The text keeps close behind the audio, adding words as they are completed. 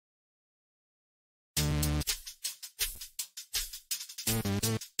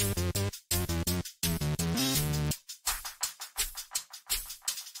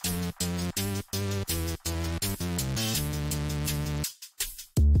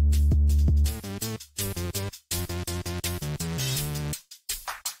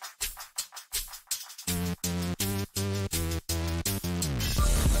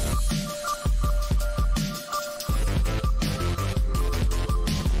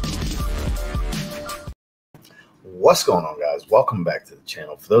What's going on, guys? Welcome back to the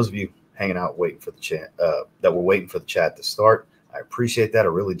channel. For those of you hanging out waiting for the chat, that were waiting for the chat to start, I appreciate that. I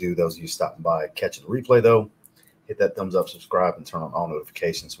really do. Those of you stopping by, catching the replay though, hit that thumbs up, subscribe, and turn on all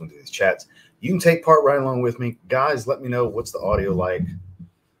notifications when we do these chats. You can take part right along with me, guys. Let me know what's the audio like.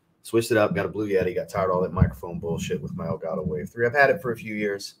 Switched it up. Got a Blue Yeti. Got tired of all that microphone bullshit with my Elgato Wave 3. I've had it for a few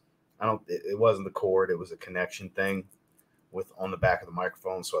years. It wasn't the cord. It was a connection thing with on the back of the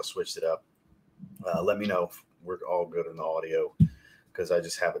microphone, so I switched it up. Let me know if we're all good in the audio, because I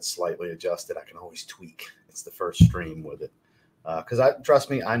just have it slightly adjusted. I can always tweak. It's the first stream with it, because trust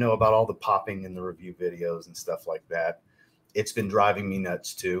me, I know about all the popping in the review videos and stuff like that. It's been driving me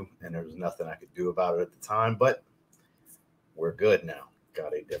nuts too, and there was nothing I could do about it at the time, but we're good now.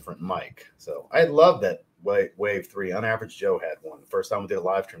 Got a different mic. So I love that Wave 3. On Average Joe had one. The first time we did a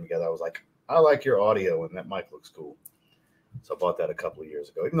live stream together, I was like, I like your audio and that mic looks cool. So I bought that a couple of years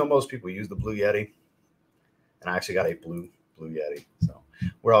ago, even though most people use the Blue Yeti. And I actually got a blue Yeti. So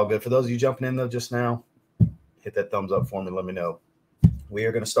we're all good. For those of you jumping in though just now, hit that thumbs up for me. Let me know. We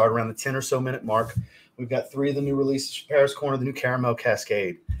are going to start around the 10 or so minute mark. We've got 3 of the new releases. Pear's Corner, the new Caramel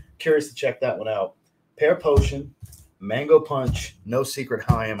Cascade. Curious to check that one out. Pear Potion, Mango Punch. No secret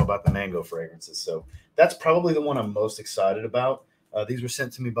how I am about the mango fragrances. So that's probably the one I'm most excited about. These were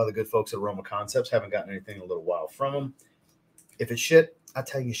sent to me by the good folks at Aroma Concepts. Haven't gotten anything in a little while from them. If it's shit, I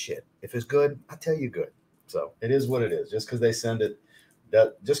tell you shit. If it's good, I tell you good. So it is what it is. Just because they send it,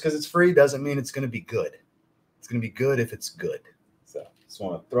 just because it's free doesn't mean it's going to be good. It's going to be good if it's good. So just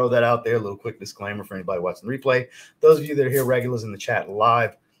want to throw that out there. A little quick disclaimer for anybody watching the replay. Those of you that are here regulars in the chat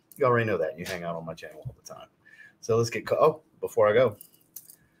live, you already know that. You hang out on my channel all the time. So let's get, before I go.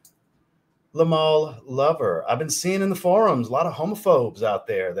 Lamal Lover. I've been seeing in the forums a lot of homophobes out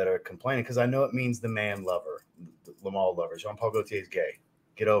there that are complaining because I know it means the man lover. Lamal Lover. Jean-Paul Gaultier is gay.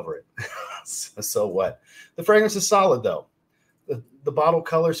 Get over it. So what? The fragrance is solid, though. The bottle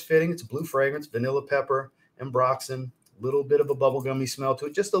color's fitting. It's a blue fragrance, vanilla pepper, ambroxan, a little bit of a bubblegummy smell to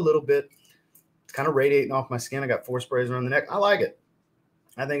it, just a little bit. It's kind of radiating off my skin. I got 4 sprays around the neck. I like it.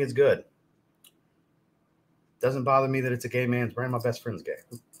 I think it's good. Doesn't bother me that it's a gay man's brand. My best friend's gay.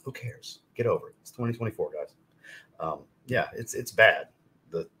 Who cares? Get over it. It's 2024, guys. Yeah, it's bad.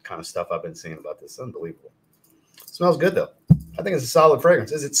 The kind of stuff I've been seeing about this. Unbelievable. Smells good, though. I think it's a solid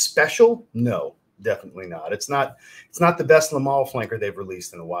fragrance. Is it special? No, definitely not. It's not the best Lamal flanker they've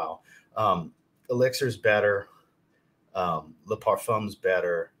released in a while. Elixir's better. Le Parfum's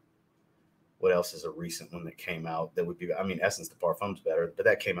better. What else is a recent one that came out that would be? I mean, Essence de Parfum's better, but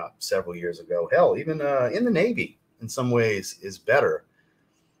that came out several years ago. Hell, even In the Navy in some ways is better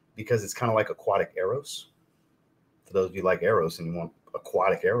because it's kind of like aquatic Eros. For those of you like Eros and you want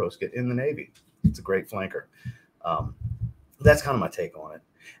aquatic Eros, get In the Navy. It's a great flanker. That's kind of my take on it.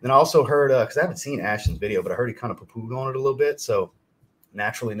 And I also heard, because I haven't seen Ashton's video, but I heard he kind of poo-pooed on it a little bit. So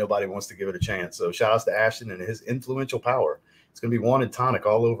naturally, nobody wants to give it a chance. So shout outs to Ashton and his influential power. It's going to be Wanted Tonic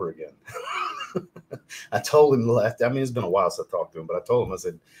all over again. I told him it's been a while since I talked to him, but I told him, I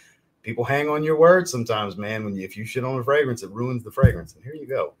said, people hang on your words sometimes, man. If you shit on a fragrance, it ruins the fragrance. And here you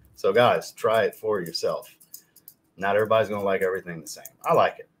go. So guys, try it for yourself. Not everybody's going to like everything the same. I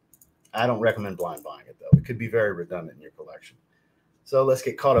like it. I don't recommend blind buying it, though. It could be very redundant in your collection. So let's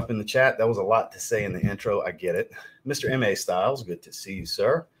get caught up in the chat. That was a lot to say in the intro. I get it. Mr. M.A. Styles, good to see you,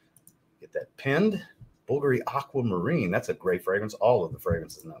 sir. Get that pinned. Bulgari Aquamarine. That's a great fragrance. All of the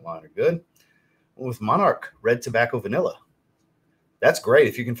fragrances in that line are good. With Monarch Red Tobacco Vanilla. That's great.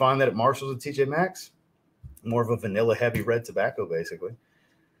 If you can find that at Marshall's or TJ Maxx. More of a vanilla-heavy red tobacco, basically.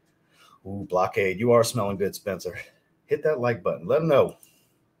 Ooh, Blockade. You are smelling good, Spencer. Hit that like button. Let them know.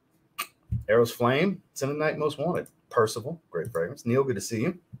 Eros Flame, Cinnamon Night Most Wanted. Percival, great fragrance. Neil, good to see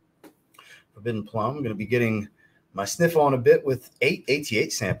you. Forbidden Plum, I'm going to be getting my sniff on a bit with 8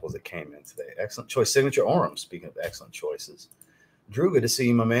 ATH samples that came in today. Excellent choice. Signature Aurum, speaking of excellent choices. Drew, good to see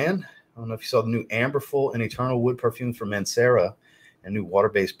you, my man. I don't know if you saw the new Amberful and Eternal Wood perfume from Mancera and new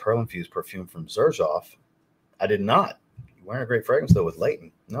water-based pearl-infused perfume from Xerjoff. I did not. You're wearing a great fragrance, though, with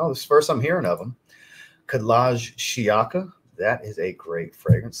Leighton. No, this is the first I'm hearing of them. Kadlaj Shiaka. That is a great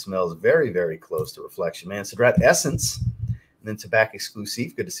fragrance. Smells very, very close to Reflection Man. Cedrat Essence. And then Tobacco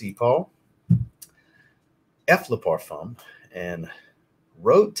Exclusive. Good to see you, Paul. F Le Parfum. And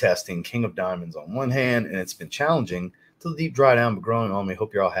road testing King of Diamonds on one hand, and it's been challenging till the deep dry down, but growing on me.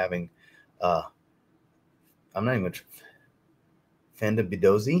 Hope you're all having, I'm not even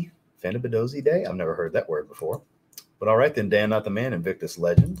Fandabidozi Day. I've never heard that word before. But all right then, Dan, not the man, Invictus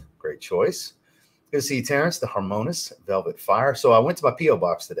Legend. Great choice. Good to see you, Terrence, the Harmonis Velvet Fire. So I went to my P.O.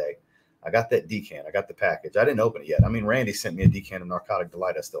 box today. I got that decant. I got the package. I didn't open it yet. I mean, Randy sent me a decant of Narcotic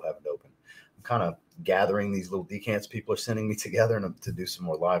Delight I still haven't opened. I'm kind of gathering these little decants people are sending me together and to do some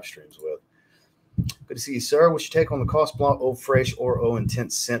more live streams with. Good to see you, sir. What's your take on the Cost Blanc Eau Fraiche or Eau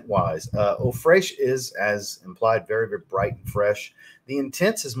Intense scent-wise? Eau Fraiche is, as implied, very, very bright and fresh. The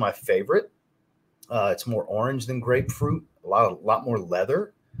Intense is my favorite. It's more orange than grapefruit, a lot more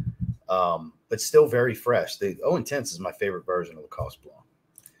leather, but still very fresh. The Eau Intense is my favorite version of the Cost Blanc.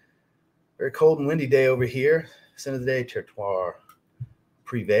 Very cold and windy day over here. Scent of the day, Terroir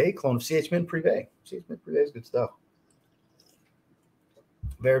Privé, clone of CH Mint Privé. CH Mint Privé is good stuff.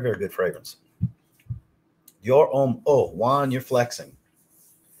 Very, very good fragrance. Juan, you're flexing.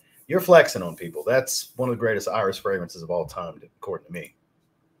 You're flexing on people. That's one of the greatest iris fragrances of all time, according to me.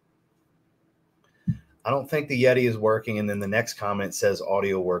 I don't think the Yeti is working, and then the next comment says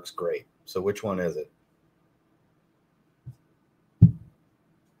audio works great. So which one is it?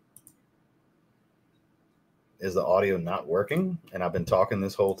 Is the audio not working? And I've been talking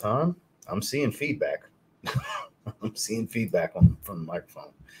this whole time. I'm seeing feedback. I'm seeing feedback from the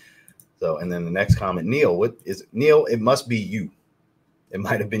microphone. So, and then the next comment, Neil, what is it? Neil? It must be you. It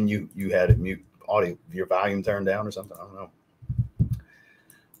might have been you. You had it mute audio, your volume turned down or something. I don't know.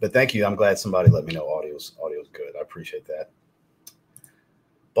 But thank you. I'm glad somebody let me know audio's good. I appreciate that.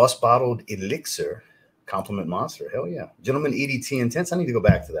 Bus Bottled Elixir, Compliment Monster. Hell yeah. Gentleman EDT Intense. I need to go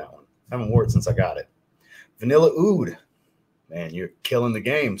back to that one. I haven't worn it since I got it. Vanilla Oud. Man, you're killing the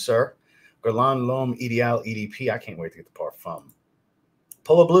game, sir. Guerlain L'Homme Ideal EDP. I can't wait to get the parfum.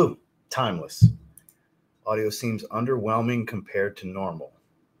 Polo Blue. Timeless. Audio seems underwhelming compared to normal.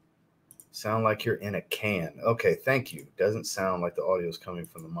 Sound like you're in a can. Okay, thank you. Doesn't sound like the audio is coming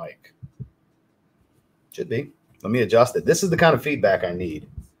from the mic. Should be. Let me adjust it. This is the kind of feedback I need.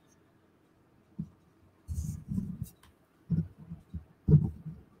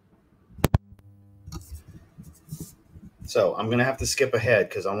 So I'm going to have to skip ahead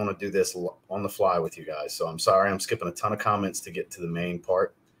because I want to do this on the fly with you guys. So I'm sorry. I'm skipping a ton of comments to get to the main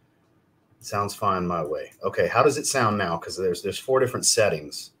part. Sounds fine my way. Okay, how does it sound now? Because there's 4 different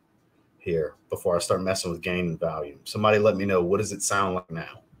settings here before I start messing with gain and volume. Somebody let me know, what does it sound like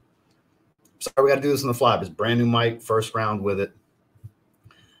now? Sorry, we got to do this on the fly. It's brand new mic, first round with it.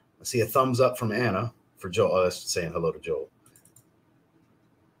 I see a thumbs up from Anna for Joel. Oh, that's saying hello to Joel.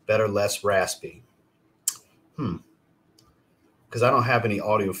 Better, less raspy. Because I don't have any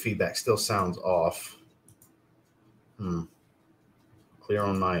audio feedback. Still sounds off. Clear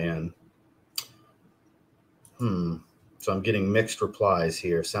on my end. So I'm getting mixed replies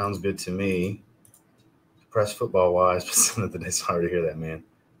here. Sounds good to me. Press football wise, but it's hard to hear that, man.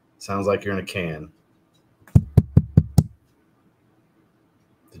 Sounds like you're in a can.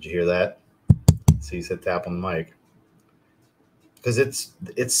 Did you hear that? See, you said tap on the mic. Because it's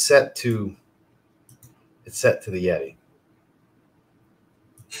set to the Yeti.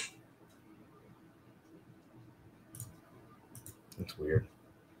 That's weird.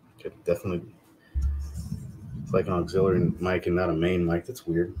 Could definitely. It's like an auxiliary mic and not a main mic. That's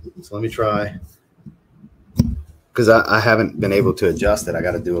weird. So let me try. Because I haven't been able to adjust it. I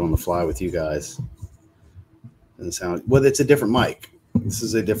got to do it on the fly with you guys. Doesn't sound. Well, it's a different mic. This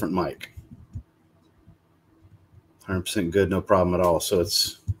is a different mic. 100% good, no problem at all. So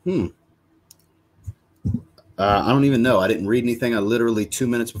it's. I don't even know. I didn't read anything. I literally 2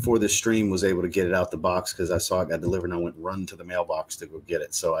 minutes before this stream was able to get it out the box because I saw it got delivered and I went run to the mailbox to go get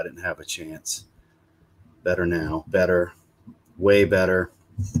it. So I didn't have a chance. Better now. Better. Way better.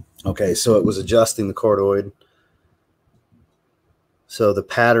 Okay, so it was adjusting the cardioid. So the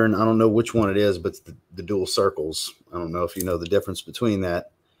pattern, I don't know which one it is, but the dual circles. I don't know if you know the difference between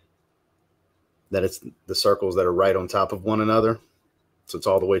that. That it's the circles that are right on top of one another. So it's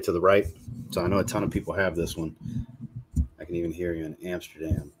all the way to the right. So I know a ton of people have this one. I can even hear you in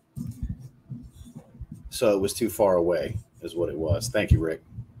Amsterdam. So it was too far away is what it was. Thank you, Rick.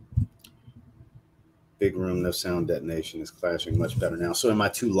 Big room, no sound detonation is clashing much better now. So am I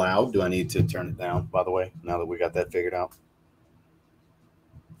too loud? Do I need to turn it down, by the way, now that we got that figured out?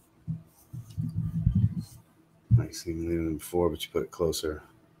 Might seem leaner than before, but you put it closer.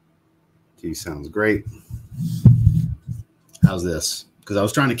 Gee, sounds great. How's this? Because I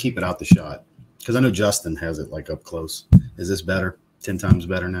was trying to keep it out the shot. Because I know Justin has it like up close. Is this better? 10 times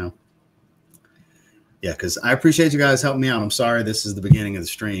better now? Yeah, because I appreciate you guys helping me out. I'm sorry this is the beginning of the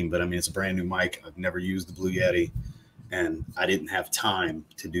stream, but I mean, it's a brand new mic. I've never used the Blue Yeti, and I didn't have time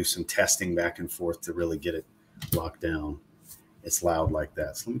to do some testing back and forth to really get it locked down. It's loud like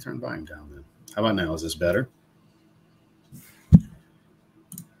that. So let me turn the volume down then. How about now? Is this better?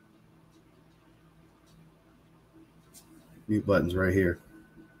 Mute button's right here.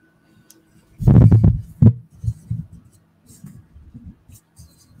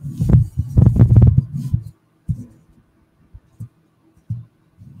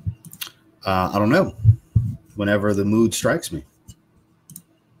 I don't know. Whenever the mood strikes me.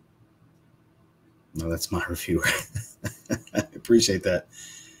 No, that's my reviewer. I appreciate that.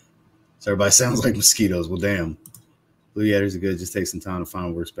 So everybody sounds like mosquitoes. Well, damn. Blue Yetis are good. Just take some time to find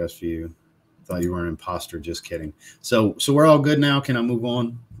what works best for you. Thought you were an imposter. Just kidding. So we're all good now. Can I move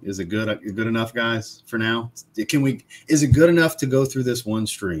on? Is it good enough, guys, for now? Is it good enough to go through this one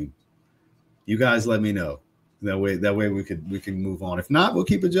stream? You guys let me know. That way we can move on. If not, we'll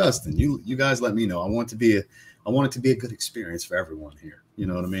keep adjusting. You guys let me know. I want it to be a good experience for everyone here. You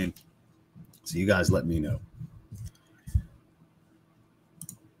know what I mean? So you guys let me know.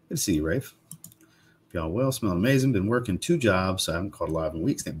 Good to see you, Rafe. Y'all well, smelling amazing. Been working 2 jobs, so I haven't caught a live in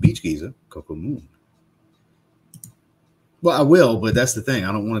weeks. That Beach Giza, Coco Moon. Well, I will, but that's the thing.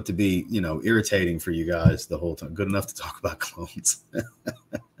 I don't want it to be, irritating for you guys the whole time. Good enough to talk about clones.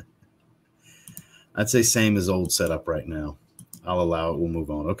 I'd say same as old setup right now. I'll allow it. We'll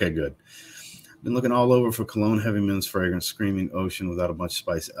move on. Okay, good. Been looking all over for cologne, heavy men's fragrance, screaming ocean without a bunch of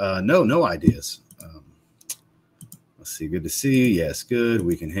spice. No ideas. Let's see. Good to see you. Yes, good.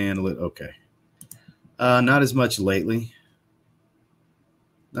 We can handle it. Okay. Not as much lately.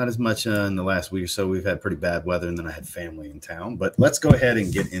 Not as much in the last week or so. We've had pretty bad weather, and then I had family in town. But let's go ahead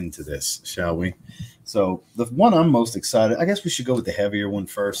and get into this, shall we? So the one I'm most excited, I guess we should go with the heavier one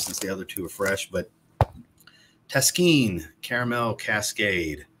first since the other 2 are fresh. But Taskeen Caramel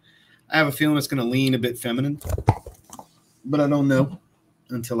Cascade. I have a feeling it's going to lean a bit feminine, but I don't know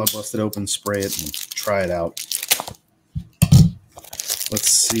until I bust it open, spray it, and try it out. Let's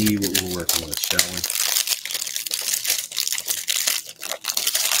see what we're working with, shall we?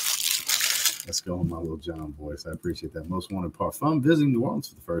 Let's go on my little John voice. I appreciate that. Most wanted parfum. Visiting New Orleans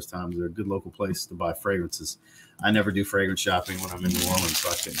for the first time. They're a good local place to buy fragrances. I never do fragrance shopping when I'm in New Orleans, so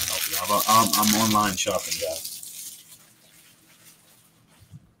I couldn't help you. I'm online shopping guy.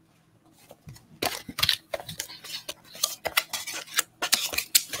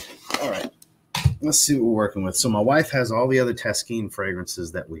 All right, let's see what we're working with. So my wife has all the other Taskeen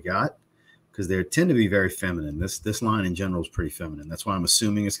fragrances that we got because they tend to be very feminine. This line in general is pretty feminine. That's why I'm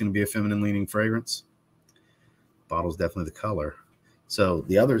assuming it's going to be a feminine leaning fragrance. Bottle's definitely the color. So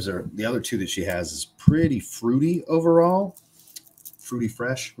the other 2 that she has is pretty fruity overall. Fruity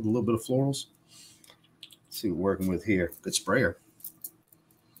fresh with a little bit of florals. Let's see what we're working with here. Good sprayer.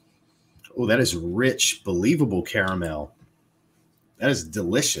 Oh, that is rich, believable caramel. That is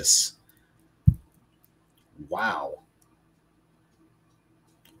delicious. Wow.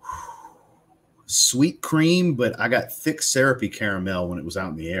 Sweet cream, but I got thick syrupy caramel when it was out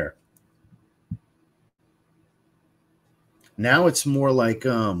in the air. Now it's more like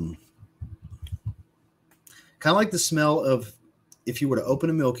kind of like the smell of if you were to open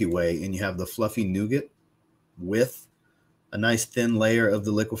a Milky Way and you have the fluffy nougat with a nice thin layer of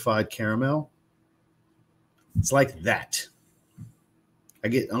the liquefied caramel. It's like that. I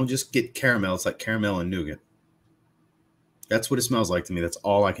don't just get caramel. It's like caramel and nougat. That's what it smells like to me. That's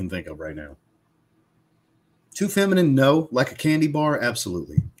all I can think of right now. Too feminine? No. Like a candy bar?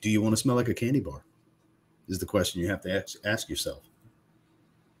 Absolutely. Do you want to smell like a candy bar? Is the question you have to ask yourself.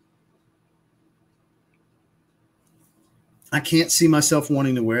 I can't see myself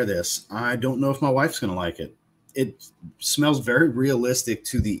wanting to wear this. I don't know if my wife's going to like it. It smells very realistic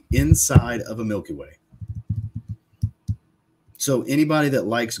to the inside of a Milky Way. So anybody that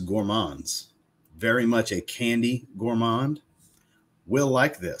likes gourmands, very much a candy gourmand, will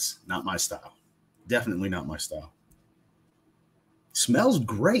like this. Not my style. Definitely not my style. Smells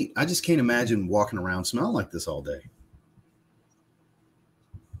great. I just can't imagine walking around smelling like this all day.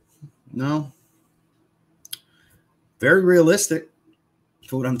 No. Very realistic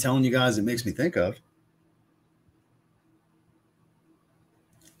for what I'm telling you guys it makes me think of.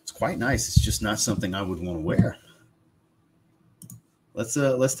 It's quite nice. It's just not something I would want to wear. Let's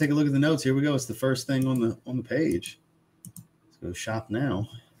take a look at the notes. Here we go. It's the first thing on the page. Let's go shop now.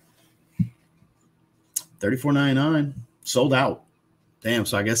 $34.99. Sold out. Damn,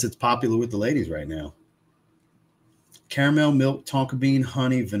 so I guess it's popular with the ladies right now. Caramel, milk, tonka bean,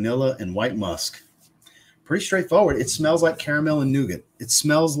 honey, vanilla, and white musk. Pretty straightforward. It smells like caramel and nougat. It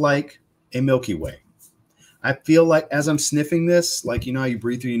smells like a Milky Way. I feel like as I'm sniffing this, like, you know how you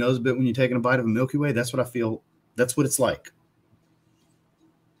breathe through your nose a bit when you're taking a bite of a Milky Way? That's what I feel. That's what it's like.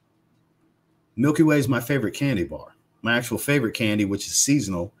 Milky Way is my favorite candy bar. My actual favorite candy, which is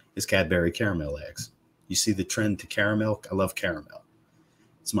seasonal, is Cadbury caramel eggs. You see the trend to caramel? I love caramel.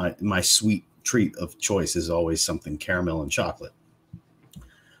 It's my sweet treat of choice is always something caramel and chocolate.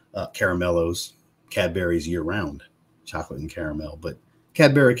 Caramellos, Cadbury's year-round, chocolate and caramel, but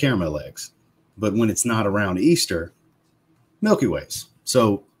Cadbury caramel eggs. But when it's not around Easter, Milky Ways.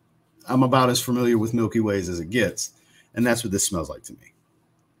 So I'm about as familiar with Milky Ways as it gets, and that's what this smells like to me.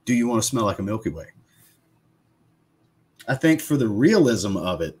 Do you want to smell like a Milky Way? I think for the realism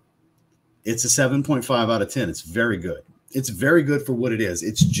of it, it's a 7.5 out of 10. It's very good. It's very good for what it is.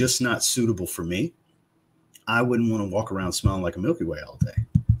 It's just not suitable for me. I wouldn't want to walk around smelling like a Milky Way all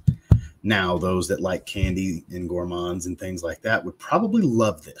day. Now, those that like candy and gourmands and things like that would probably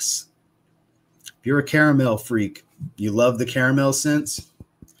love this. If you're a caramel freak, you love the caramel scents,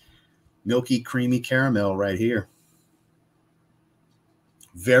 milky, creamy caramel right here.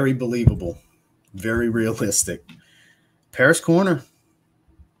 Very believable, very realistic. Paris Corner,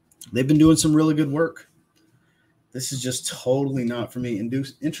 they've been doing some really good work. This is just totally not for me.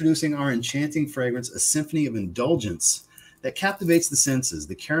 Introducing our enchanting fragrance, a symphony of indulgence that captivates the senses,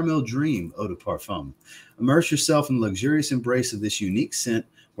 the Caramel Dream Eau de Parfum. Immerse yourself in the luxurious embrace of this unique scent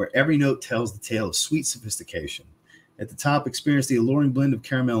where every note tells the tale of sweet sophistication. At the top, experience the alluring blend of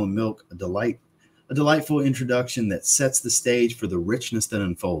caramel and milk, a delightful introduction that sets the stage for the richness that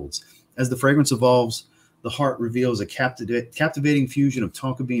unfolds. As the fragrance evolves, the heart reveals a captivating fusion of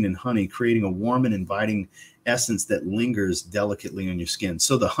tonka bean and honey, creating a warm and inviting essence that lingers delicately on your skin.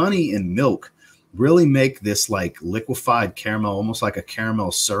 So the honey and milk really make this like liquefied caramel, almost like a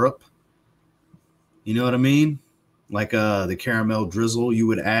caramel syrup. You know what I mean? Like the caramel drizzle you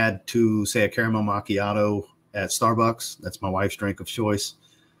would add to, say, a caramel macchiato at Starbucks. That's my wife's drink of choice.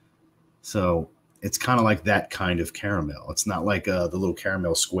 So it's kind of like that kind of caramel. It's not like the little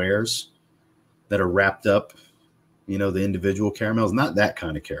caramel squares that are wrapped up, you know, the individual caramels. Not that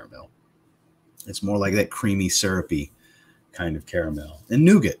kind of caramel. It's more like that creamy, syrupy kind of caramel. And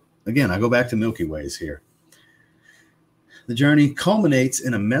nougat. Again, I go back to Milky Ways here. The journey culminates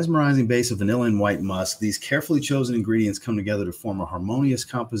in a mesmerizing base of vanilla and white musk. These carefully chosen ingredients come together to form a harmonious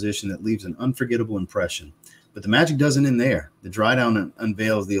composition that leaves an unforgettable impression. But the magic doesn't end there. The dry down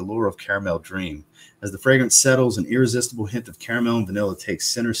unveils the allure of Caramel Dream. As the fragrance settles, an irresistible hint of caramel and vanilla takes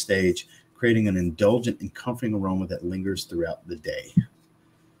center stage, creating an indulgent and comforting aroma that lingers throughout the day.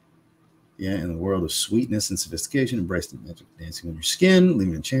 Yeah, in the world of sweetness and sophistication, embrace the magic dancing on your skin,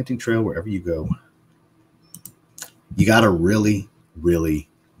 leaving an enchanting trail wherever you go. You got to really, really,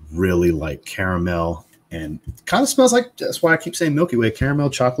 really like caramel, and it kind of smells like, that's why I keep saying Milky Way,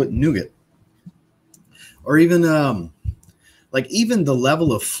 caramel, chocolate, and nougat. Or even like even the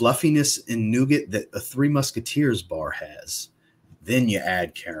level of fluffiness in nougat that a Three Musketeers bar has. Then you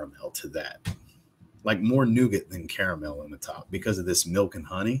add caramel to that. Like more nougat than caramel in the top because of this milk and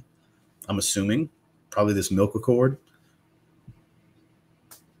honey. I'm assuming probably this milk accord.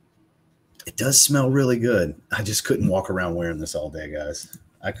 It does smell really good. I just couldn't walk around wearing this all day, guys.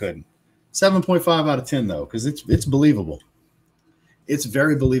 I couldn't. 7.5 out of 10 though, because it's believable. It's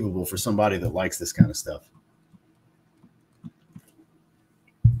very believable for somebody that likes this kind of stuff.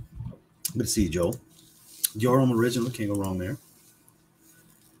 Good to see you, Joel. Yoram Original, can't go wrong there.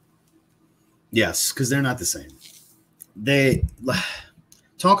 Yes, because they're not the same.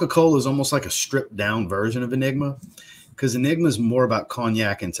 Tonka Cola is almost like a stripped down version of Enigma, because Enigma is more about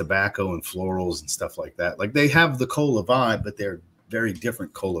cognac and tobacco and florals and stuff like that. Like they have the cola vibe, but they're very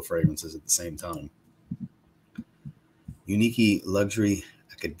different cola fragrances at the same time. Unique Luxury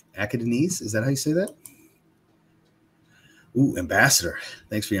Academese, is that how you say that? Ooh, Ambassador.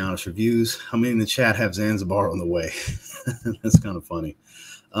 Thanks for your honest reviews. How many in the chat have Zanzibar on the way? That's kind of funny.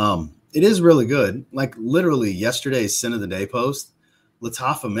 It is really good. Like literally yesterday's Sin of the Day post,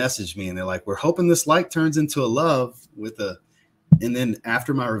 Latafa messaged me and they're like, we're hoping this like turns into a love with a, and then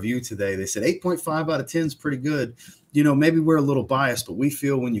after my review today, they said 8.5 out of 10 is pretty good. You know, maybe we're a little biased, but we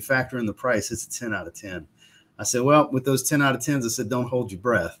feel when you factor in the price, it's a 10 out of 10. I said, well, with those 10 out of 10s, I said, don't hold your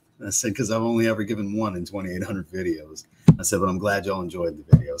breath. I said, because I've only ever given one in 2,800 videos. I said, but I'm glad y'all enjoyed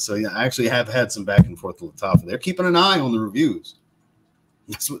the video. So yeah, I actually have had some back and forth with Latafa. They're keeping an eye on the reviews.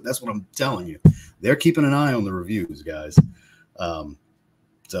 That's what I'm telling you. They're keeping an eye on the reviews, guys.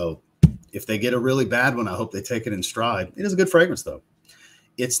 So if they get a really bad one, I hope they take it in stride. It is a good fragrance, though.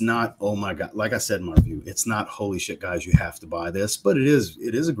 It's not, oh my God, like I said in my review, it's not holy shit, guys, you have to buy this, but it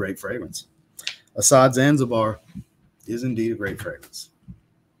is a great fragrance. Assad Zanzibar is indeed a great fragrance.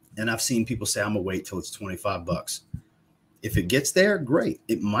 And I've seen people say, I'm going to wait till it's $25. If it gets there, great.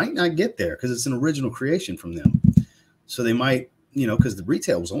 It might not get there because it's an original creation from them. So they might, you know, because the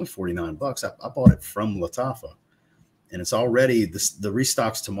retail was only $49. I bought it from Latafa, and it's already the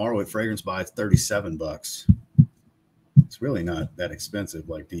restocks tomorrow at Fragrance Buy. It's $37. It's really not that expensive.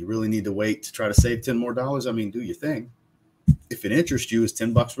 Like, do you really need to wait to try to save $10 more? I mean, do your thing. If it interests you, is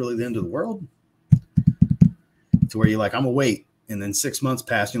 $10 really the end of the world? To where you're like, I'm gonna wait, and then 6 months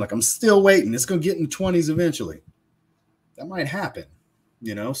pass, and you're like, I'm still waiting. It's gonna get in the 20s eventually. That might happen,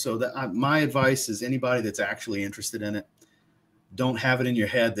 you know. So that my advice is anybody that's actually interested in it, don't have it in your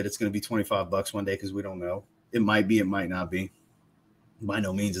head that it's going to be $25 one day, because we don't know. It might be, it might not be. By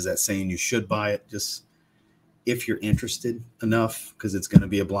no means is that saying you should buy it. Just if you're interested enough, because it's going to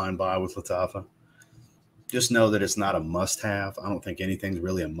be a blind buy with Latafa, just know that it's not a must-have. I don't think anything's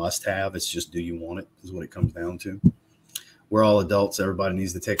really a must-have. It's just, do you want it, is what it comes down to. We're all adults. Everybody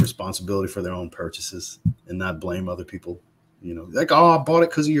needs to take responsibility for their own purchases and not blame other people. You know, like, oh, I bought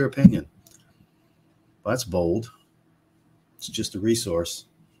it because of your opinion. Well, that's bold. It's just a resource.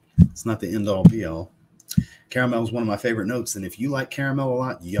 It's not the end-all, be-all. Caramel is one of my favorite notes, and if you like caramel a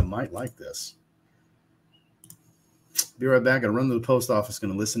lot, you might like this. Be right back. I run to the post office,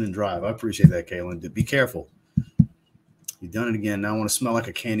 going to listen and drive. I appreciate that, Kaylin. Be careful. You've done it again. Now I want to smell like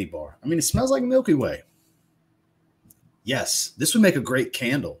a candy bar. I mean, it smells like Milky Way. Yes, this would make a great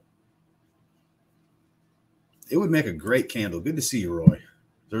candle. It would make a great candle. Good to see you, Roy.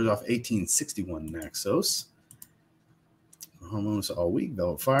 There's off 1861 Naxos. Hormones all week,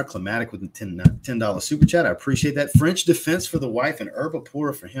 though. Fire Climatic with the $10 super chat. I appreciate that. French Defense for the wife and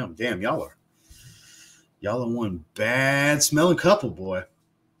Herbapura for him. Damn, y'all are one bad smelling couple, boy.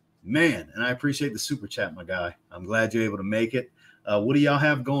 Man, and I appreciate the super chat, my guy. I'm glad you're able to make it. What do y'all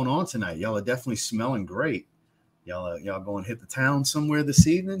have going on tonight? Y'all are definitely smelling great. Y'all going to hit the town somewhere this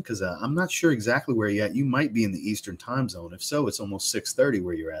evening? Because I'm not sure exactly where you're at. You might be in the Eastern time zone. If so, it's almost 6:30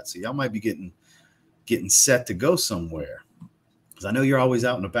 where you're at. So y'all might be getting set to go somewhere. Because I know you're always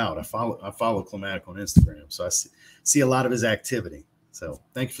out and about. I follow Climatic on Instagram, so I see a lot of his activity. So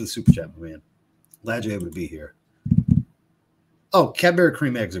thank you for the super chat, my man. Glad you're able to be here. Oh, Cadbury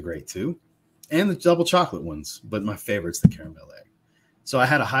cream eggs are great too, and the double chocolate ones. But my favorite's the caramel egg. So I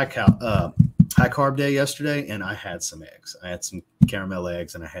had a high carb day yesterday, and I had some eggs. I had some caramel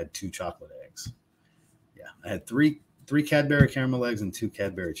eggs, and I had 2 chocolate eggs. Yeah, I had three Cadbury caramel eggs and 2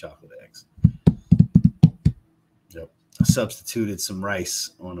 Cadbury chocolate eggs. Yep. I substituted some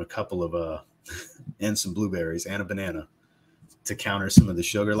rice on a couple of and some blueberries and a banana to counter some of the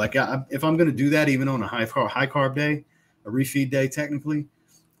sugar. Like, if I'm going to do that, even on a high carb day, a refeed day, technically,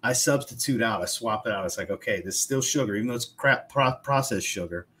 I substitute out. I swap it out. It's like, okay, this is still sugar, even though it's crap processed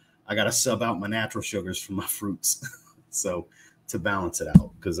sugar. I got to sub out my natural sugars from my fruits. So to balance it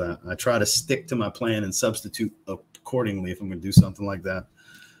out, because I try to stick to my plan and substitute accordingly if I'm going to do something like that.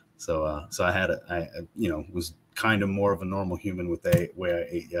 So I was kind of more of a normal human with the way I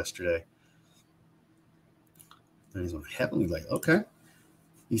ate yesterday. And he's on Heavenly Light. Okay.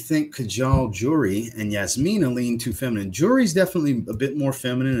 You think Kajal Juri and Yasmina lean too feminine? Juri's definitely a bit more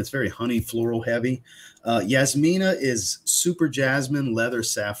feminine. It's very honey floral heavy. Yasmina is super jasmine leather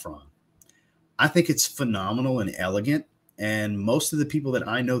saffron. I think it's phenomenal and elegant. And most of the people that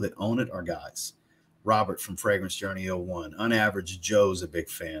I know that own it are guys. Robert from Fragrance Journey 01. Unaveraged Joe's a big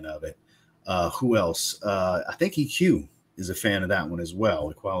fan of it. Who else? I think EQ is a fan of that one as well.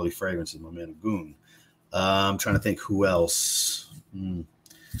 Equality Fragrances, my man Goon. I'm trying to think who else.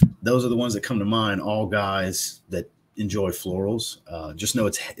 Those are the ones that come to mind. All guys that enjoy florals. Just know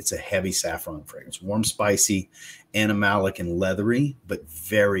it's a heavy saffron fragrance. Warm, spicy, animalic, and leathery, but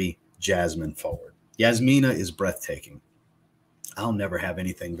very jasmine forward. Yasmina is breathtaking. I'll never have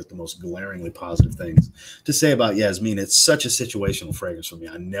anything but the most glaringly positive things to say about Yasmina. It's such a situational fragrance for me.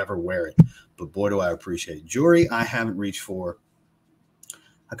 I never wear it, but boy, do I appreciate it. Jewelry, I haven't reached for.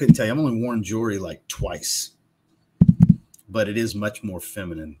 I couldn't tell you. I've only worn jewelry like twice, but it is much more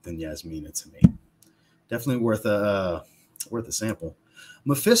feminine than Yasmina to me. Definitely worth a sample.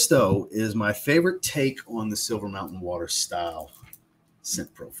 Mephisto is my favorite take on the Silver Mountain Water style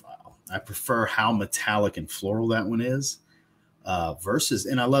scent profile. I prefer how metallic and floral that one is versus,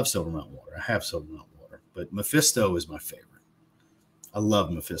 and I love Silver Mountain Water. I have Silver Mountain Water, but Mephisto is my favorite. I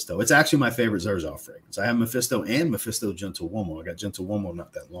love Mephisto. It's actually my favorite Zerzal fragrance. I have Mephisto and Mephisto Gentle Womo. I got Gentle Womo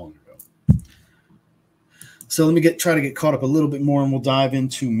not that long ago. So let me try to get caught up a little bit more, and we'll dive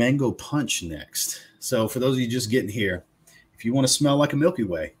into Mango Punch next. So for those of you just getting here, if you want to smell like a Milky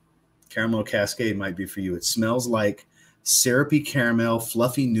Way, Caramel Cascade might be for you. It smells like syrupy caramel,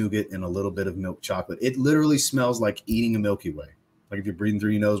 fluffy nougat, and a little bit of milk chocolate. It literally smells like eating a Milky Way. Like if you're breathing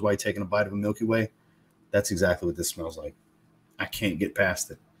through your nose while you're taking a bite of a Milky Way, that's exactly what this smells like. I can't get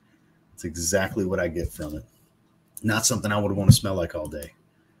past it. It's exactly what I get from it. Not something I would want to smell like all day.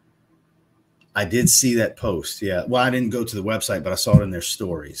 I did see that post. Yeah. Well, I didn't go to the website, but I saw it in their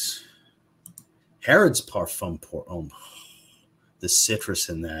stories. Harrod's Parfum Pour. Oh, the citrus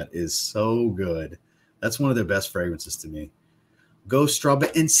in that is so good. That's one of their best fragrances to me. Ghost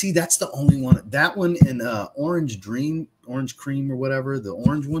Strawberry. And see, that's the only one. That one and Orange Dream, Orange Cream or whatever, the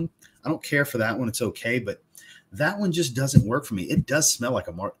orange one. I don't care for that one. It's okay. But that one just doesn't work for me. It does smell like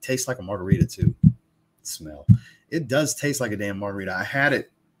taste like a margarita too. Smell. It does taste like a damn margarita. I had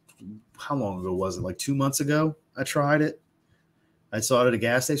it. How long ago was it? Like 2 months ago, I tried it. I saw it at a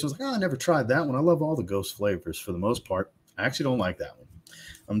gas station. I was like, oh, I never tried that one. I love all the Ghost flavors for the most part. I actually don't like that one.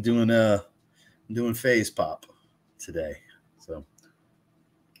 I'm doing Phase Pop today. So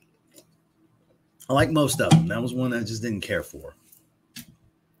I like most of them. That was one I just didn't care for.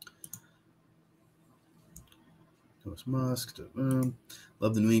 Ghost Musk.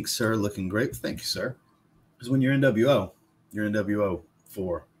 Love the new ink, sir. Looking great. Thank you, sir. Because when you're NWO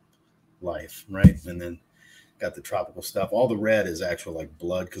for life, right? And then got the tropical stuff. All the red is actual like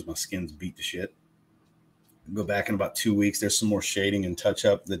blood because my skin's beat to shit. Go back in about 2 weeks. There's some more shading and touch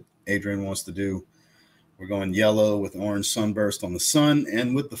up that Adrian wants to do. We're going yellow with orange sunburst on the sun,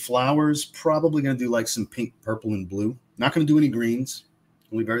 and with the flowers, probably going to do like some pink, purple, and blue. Not going to do any greens.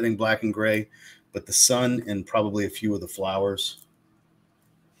 Leave everything black and gray, but the sun and probably a few of the flowers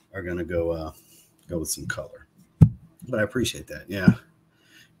are going to go with some color. But I appreciate that. Yeah,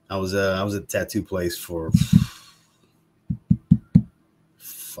 I was at the tattoo place for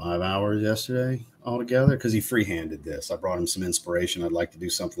 5 hours yesterday altogether because he freehanded this. I brought him some inspiration. I'd like to do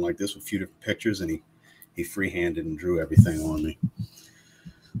something like this with a few different pictures, and he freehanded and drew everything on me.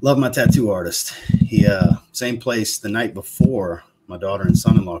 Love my tattoo artist. He same place the night before my daughter and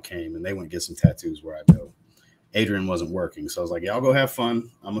son-in-law came, and they went get some tattoos where I go. Adrian wasn't working, so I was like, yeah, I'll go have fun.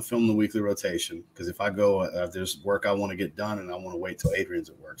 I'm going to film the weekly rotation because if I go, there's work I want to get done, and I want to wait till Adrian's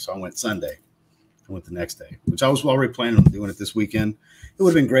at work. So I went Sunday. I went the next day, which I was already planning on doing it this weekend. It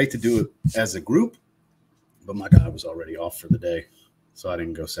would have been great to do it as a group, but my guy was already off for the day, so I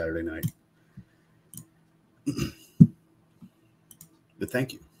didn't go Saturday night. But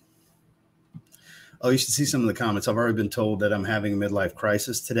thank you. Oh, you should see some of the comments. I've already been told that I'm having a midlife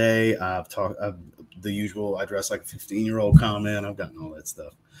crisis today. I've the usual, I dress like a 15-year-old comment. I've gotten all that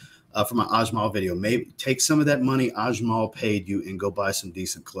stuff. For my Ajmal video, maybe take some of that money Ajmal paid you and go buy some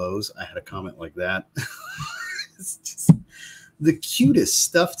decent clothes. I had a comment like that. It's just the cutest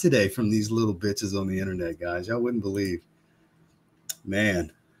stuff today from these little bitches on the internet, guys. Y'all wouldn't believe.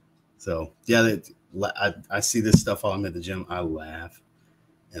 Man. So, yeah, I see this stuff while I'm at the gym. I laugh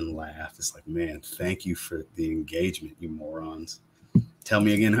and laugh. It's like, man, thank you for the engagement, you morons. Tell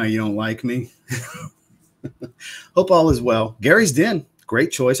me again how you don't like me. Hope all is well. Gary's Den.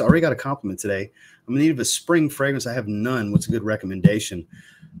 Great choice. I already got a compliment today. I'm in need of a spring fragrance. I have none. What's a good recommendation?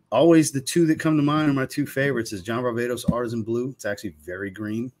 Always the two that come to mind are my two favorites is John Barbados Artisan Blue. It's actually very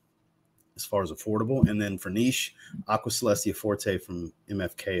green as far as affordable. And then for niche, Aqua Celestia Forte from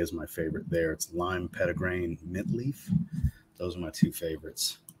MFK is my favorite there. It's lime, petitgrain, mint leaf. Those are my two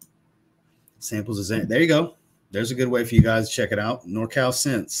favorites. Samples of there you go. There's a good way for you guys to check it out. NorCal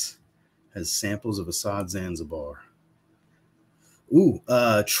Scents has samples of Assad Zanzibar. Ooh,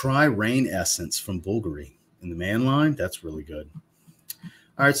 try Rain Essence from Bulgari in the man line. That's really good.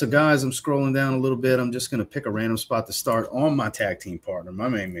 All right, so guys, I'm scrolling down a little bit. I'm just going to pick a random spot to start on my tag team partner, my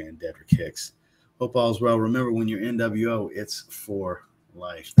main man, Dedrick Hicks. Hope all's well. Remember, when you're NWO, it's for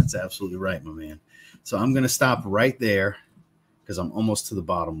life. That's absolutely right, my man. So I'm going to stop right there because I'm almost to the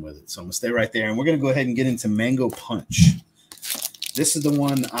bottom with it. So I'm going to stay right there, and we're going to go ahead and get into Mango Punch. This is the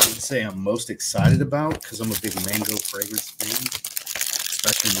one I would say I'm most excited about because I'm a big mango fragrance fan,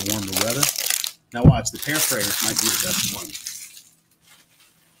 especially in the warmer weather. Now watch, the Pear fragrance might be the best one.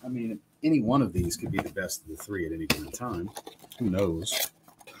 I mean, any one of these could be the best of the three at any given time. Who knows?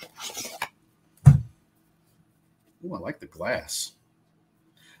 Oh, I like the glass.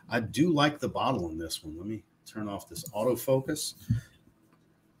 I do like the bottle on this one. Let me turn off this autofocus.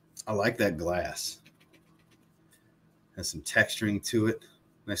 I like that glass. Has some texturing to it.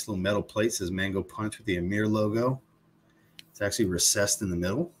 Nice little metal plate. Says Mango Punch with the Emir logo. It's actually recessed in the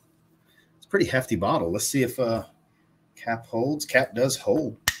middle. It's a pretty hefty bottle. Let's see if cap holds. Cap does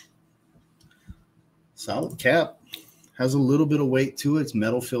hold. Solid cap. Has a little bit of weight to it. It's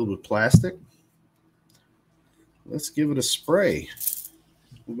metal filled with plastic. Let's give it a spray.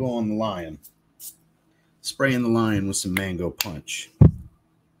 We'll go on the Lion. Spraying the Lion with some Mango Punch.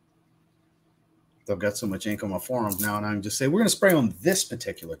 I've got so much ink on my forearms now, and I can just say, we're going to spray on this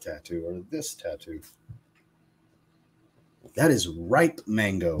particular tattoo or this tattoo. That is ripe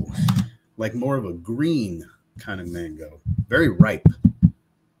mango, like more of a green kind of mango. Very ripe.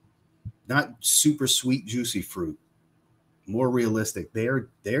 Not super sweet, juicy fruit. More realistic. They're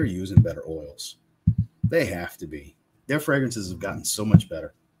using better oils. They have to be. Their fragrances have gotten so much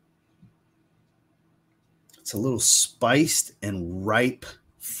better. It's a little spiced and ripe,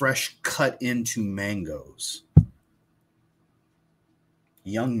 fresh cut into mangoes.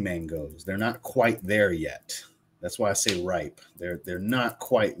 Young mangoes. They're not quite there yet. That's why I say ripe. They're not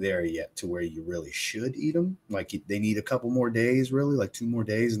quite there yet to where you really should eat them. Like they need a couple more days, really, like 2 more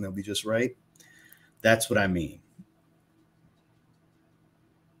days, and they'll be just right. That's what I mean.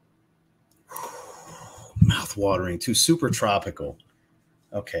 Mouth watering, too. Super tropical.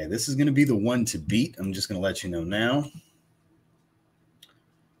 Okay, this is going to be the one to beat. I'm just going to let you know now.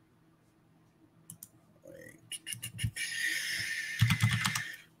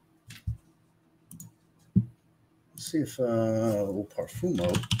 Let's see if little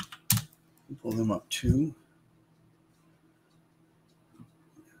Parfumo. Pull them up too.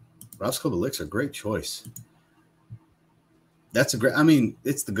 Roscoe Elixir, great choice. That's a great. I mean,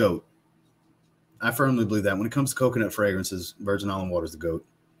 it's the GOAT. I firmly believe that when it comes to coconut fragrances, Virgin Island Water is the GOAT.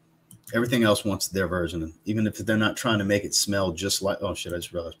 Everything else wants their version, even if they're not trying to make it smell just like. Oh shit! I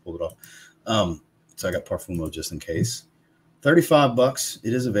just realized I pulled it off. So I got Parfumo just in case. $35.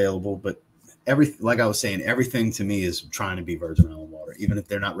 It is available, but like I was saying, everything to me is trying to be Virgin Island Water. Even if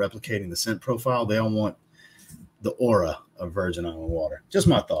they're not replicating the scent profile, they all want the aura of Virgin Island Water. Just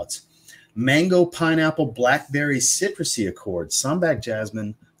my thoughts. Mango, pineapple, blackberry, citrusy accord, sambac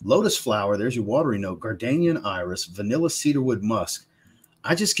jasmine, lotus flower. There's your watery note. Gardenia and iris, vanilla, cedarwood, musk.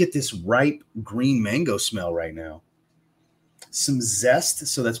 I just get this ripe green mango smell right now. Some zest.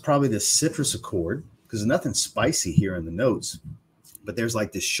 So that's probably the citrus accord because there's nothing spicy here in the notes, but there's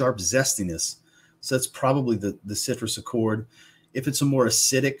like this sharp zestiness. So that's probably the citrus accord. If it's a more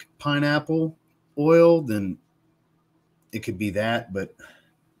acidic pineapple oil, then it could be that, but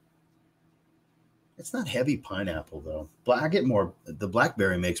it's not heavy pineapple though. I get more, the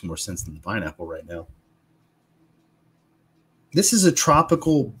blackberry makes more sense than the pineapple right now. This is a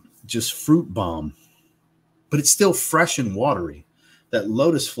tropical, just fruit bomb, but it's still fresh and watery. That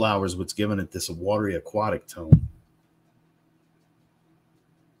lotus flower is what's giving it this watery aquatic tone.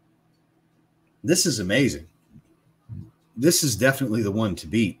 This is amazing. This is definitely the one to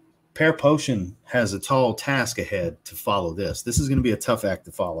beat. Pear Potion has a tall task ahead to follow this. This is going to be a tough act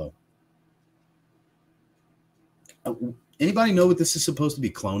to follow. Anybody know what this is supposed to be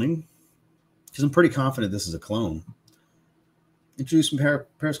cloning? Because I'm pretty confident this is a clone. Introducing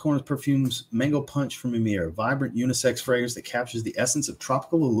Paris Corner's Perfumes Mango Punch from Emir, a vibrant unisex fragrance that captures the essence of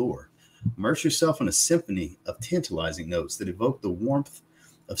tropical allure. Immerse yourself in a symphony of tantalizing notes that evoke the warmth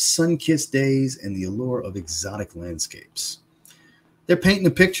of sun-kissed days and the allure of exotic landscapes. They're painting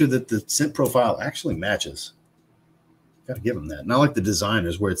a picture that the scent profile actually matches. Got to give them that. Not like the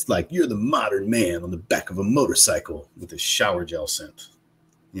designers where it's like, you're the modern man on the back of a motorcycle with a shower gel scent.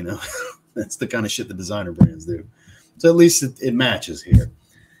 You know, that's the kind of shit the designer brands do. So at least it matches here.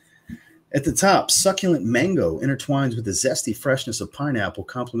 At the top, succulent mango intertwines with the zesty freshness of pineapple,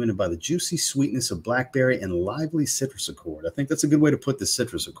 complemented by the juicy sweetness of blackberry and lively citrus accord. I think that's a good way to put the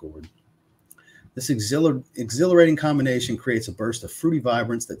citrus accord. This exhilarating combination creates a burst of fruity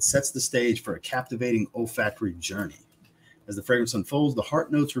vibrance that sets the stage for a captivating olfactory journey. As the fragrance unfolds, the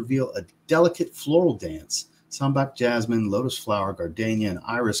heart notes reveal a delicate floral dance. Sambac jasmine, lotus flower, gardenia, and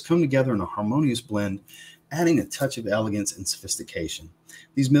iris come together in a harmonious blend, adding a touch of elegance and sophistication.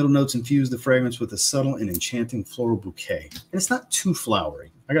 These middle notes infuse the fragrance with a subtle and enchanting floral bouquet. And it's not too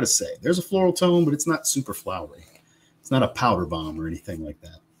flowery, I gotta say. There's a floral tone, but it's not super flowery. It's not a powder bomb or anything like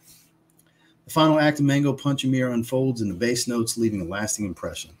that. The final act of Mango Punch Emir unfolds in the base notes, leaving a lasting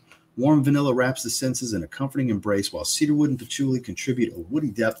impression. Warm vanilla wraps the senses in a comforting embrace, while cedarwood and patchouli contribute a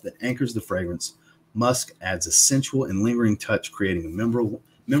woody depth that anchors the fragrance. Musk adds a sensual and lingering touch, creating a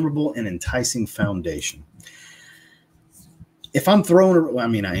memorable and enticing foundation. If I'm throwing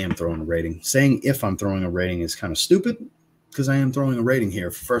I am throwing a rating. Saying if I'm throwing a rating is kind of stupid because I am throwing a rating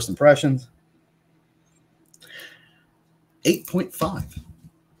here for first impressions. 8.5.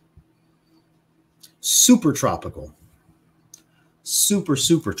 Super tropical. Super,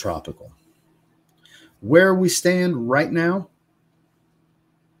 super tropical. Where we stand right now,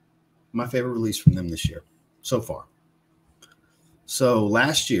 my favorite release from them this year so far. So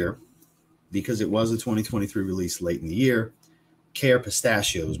last year, because it was a 2023 release late in the year, Care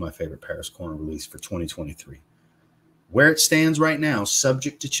Pistachio is my favorite Paris Corner release for 2023. Where it stands right now,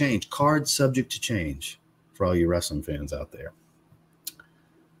 subject to change. Card subject to change for all you wrestling fans out there.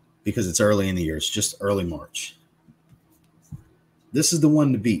 Because it's early in the year. It's just early March. This is the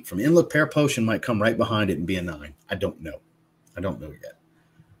one to beat. From In Look, Pear Potion might come right behind it and be a 9. I don't know. I don't know yet.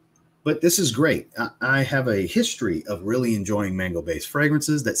 But this is great. I have a history of really enjoying mango-based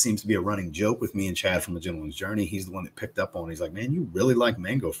fragrances. That seems to be a running joke with me and Chad from A Gentleman's Journey. He's the one that picked up on it. He's like, man, you really like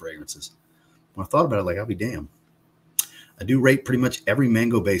mango fragrances. When I thought about it, like, I'll be damned. I do rate pretty much every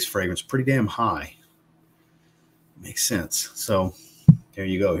mango-based fragrance pretty damn high. Makes sense. So here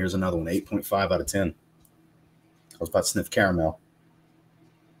you go. Here's another one, 8.5 out of 10. I was about to sniff caramel.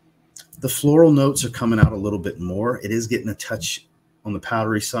 The floral notes are coming out a little bit more. It is getting a touch on the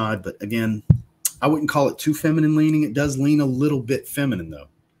powdery side, but again, I wouldn't call it too feminine leaning. It does lean a little bit feminine, though.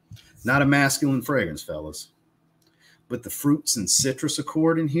 Not a masculine fragrance, fellas. But the fruits and citrus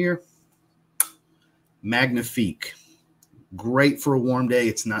accord in here, magnifique. Great for a warm day.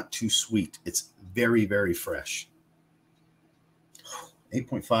 It's not too sweet. It's very, very fresh.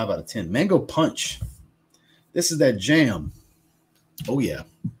 8.5 out of 10. Mango Punch. This is that jam. Oh, yeah.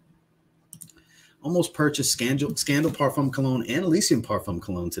 Almost purchased Scandal Parfum Cologne and Elysium Parfum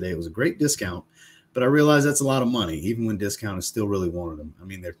Cologne today. It was a great discount, but I realize that's a lot of money. Even when discount is still really one of them. I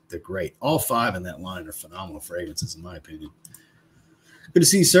mean, they're great. All 5 in that line are phenomenal fragrances, in my opinion. Good to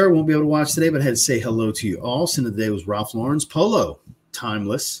see you, sir. Won't be able to watch today, but I had to say hello to you all. Scent of the day was Ralph Lauren's Polo.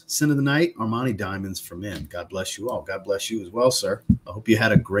 Timeless. Scent of the night, Armani Diamonds for Men. God bless you all. God bless you as well, sir. I hope you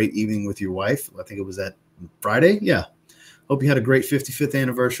had a great evening with your wife. I think it was that Friday. Yeah. Hope you had a great 55th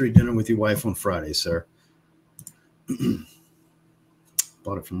anniversary dinner with your wife on Friday, sir.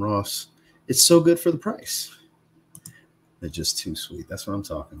 Bought it from Ross. It's so good for the price. They're just too sweet. That's what I'm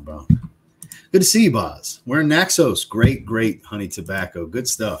talking about. Good to see you, Boz. Wearing Naxos. Great, great honey tobacco. Good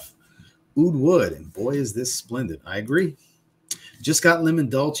stuff. Oud Wood. And boy, is this splendid. I agree. Just got Lemon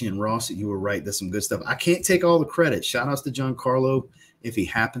Dolce and Ross. You were right. That's some good stuff. I can't take all the credit. Shout outs to John Carlo. If he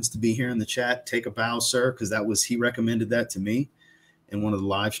happens to be here in the chat, take a bow, sir, because he recommended that to me in one of the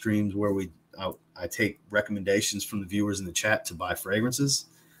live streams where I take recommendations from the viewers in the chat to buy fragrances,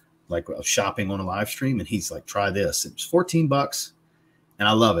 like shopping on a live stream. And he's like, try this. It's $14 and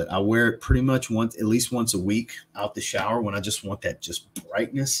I love it. I wear it pretty much at least once a week out the shower when I just want that just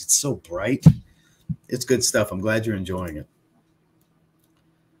brightness. It's so bright. It's good stuff. I'm glad you're enjoying it.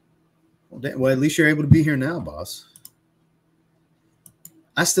 Well, at least you're able to be here now, boss.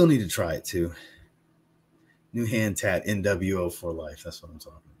 I still need to try it too. New hand tat, NWO for life. That's what I'm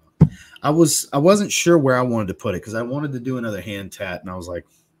talking about. I wasn't sure where I wanted to put it because I wanted to do another hand tat, and I was like,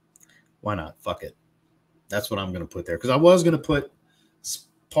 why not? Fuck it. That's what I'm going to put there. Because I was going to put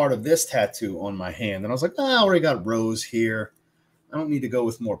part of this tattoo on my hand, and I was like, I already got rose here. I don't need to go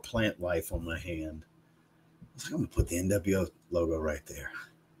with more plant life on my hand. I was like, I'm going to put the NWO logo right there.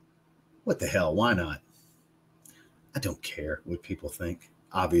 What the hell? Why not? I don't care what people think.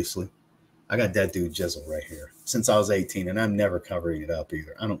 Obviously, I got that dude Jizzle right here since I was 18, and I'm never covering it up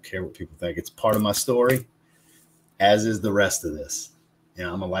either. I don't care what people think. It's part of my story, as is the rest of this. You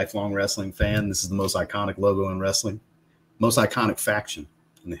know, I'm a lifelong wrestling fan. This is the most iconic logo in wrestling, most iconic faction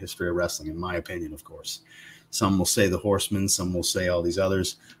in the history of wrestling, in my opinion, of course. Some will say the Horsemen. Some will say all these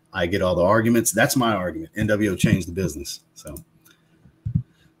others. I get all the arguments. That's my argument. NWO changed the business. So.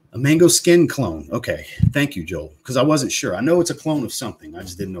 A mango skin clone. Okay. Thank you, Joel. Because I wasn't sure. I know it's a clone of something. I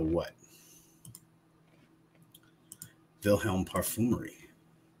just didn't know what. Wilhelm Parfumery.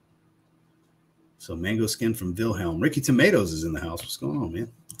 So mango skin from Wilhelm. Ricky Tomatoes is in the house. What's going on, man?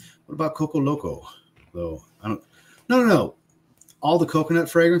 What about Coco Loco? Though I don't. No. All the coconut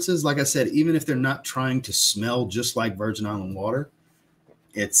fragrances, like I said, even if they're not trying to smell just like Virgin Island water,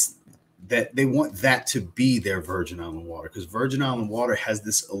 it's that they want that to be their Virgin Island water, because Virgin Island water has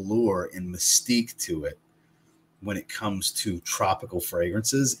this allure and mystique to it. When it comes to tropical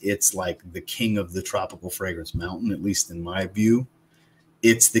fragrances, it's like the king of the tropical fragrance mountain, at least in my view.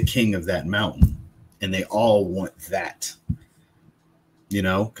 It's the king of that mountain, and they all want that, you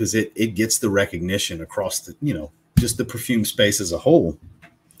know, because it gets the recognition across the, you know, just the perfume space as a whole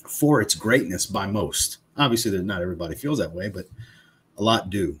for its greatness by most. Obviously, not everybody feels that way, but a lot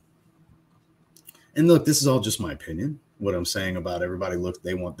do. And look, this is all just my opinion. What I'm saying about everybody, look,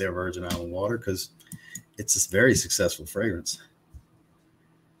 they want their Virgin Island water because it's a very successful fragrance.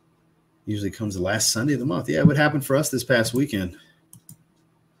 Usually comes the last Sunday of the month. Yeah, what happened for us this past weekend?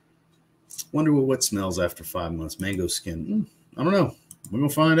 Wonder what smells after 5 months. Mango skin. I don't know. We're going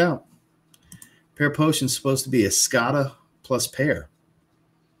to find out. Pear Potion is supposed to be Escada plus pear.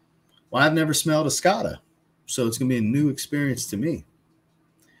 Well, I've never smelled Escada, so it's going to be a new experience to me.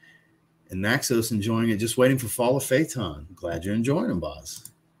 And Naxos enjoying it, just waiting for Fall of Phaeton. Glad you're enjoying them, Boz.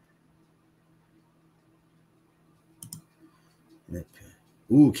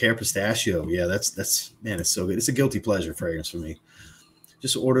 Ooh, Care Pistachio. Yeah, that's man, it's so good. It's a guilty pleasure fragrance for me.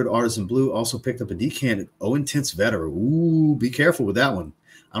 Just ordered Artisan Blue. Also picked up a decanted Oh Intense Vetiver. Ooh, be careful with that one.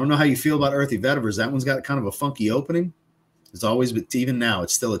 I don't know how you feel about Earthy Vetivers. That one's got kind of a funky opening. It's always, but even now,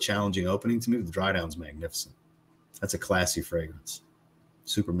 it's still a challenging opening to me. But the dry down's magnificent. That's a classy fragrance.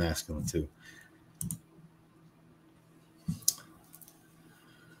 Super masculine too.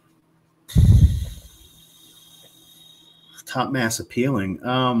 Top mass appealing.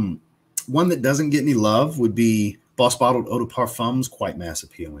 One that doesn't get any love would be Boss Bottled Eau de Parfum's quite mass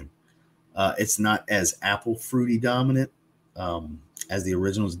appealing. It's not as apple fruity dominant as the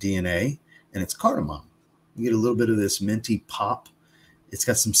original's DNA, and it's cardamom. You get a little bit of this minty pop. It's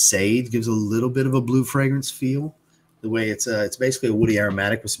got some sage, gives a little bit of a blue fragrance feel. The way it's basically a woody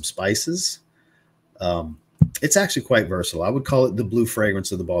aromatic with some spices. It's actually quite versatile. I would call it the blue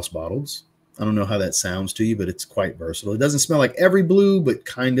fragrance of the Boss Bottles. I don't know how that sounds to you, but it's quite versatile. It doesn't smell like every blue, but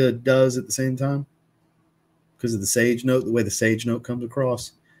kind of does at the same time because of the sage note, the way the sage note comes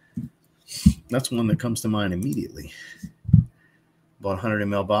across. That's one that comes to mind immediately. Bought a 100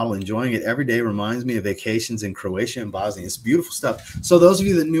 ml bottle, enjoying it every day. Reminds me of vacations in Croatia and Bosnia. It's beautiful stuff. So those of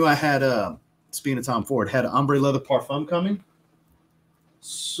you that knew I had, speaking of Tom Ford, had Ombre Leather Parfum coming.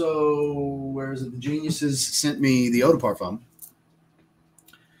 So where is it? The Geniuses sent me the Eau de Parfum.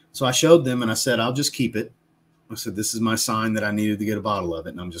 So I showed them and I said, I'll just keep it. I said, this is my sign that I needed to get a bottle of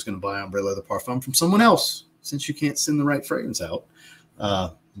it. And I'm just going to buy Ombre Leather Parfum from someone else since you can't send the right fragrance out.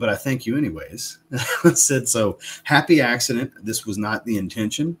 But I thank you anyways. I said, so happy accident. This was not the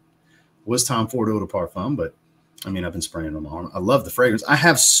intention. Was Tom Ford Eau de Parfum, but I mean, I've been spraying them on. I love the fragrance. I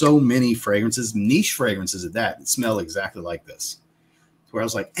have so many fragrances, niche fragrances at that smell exactly like this. Where I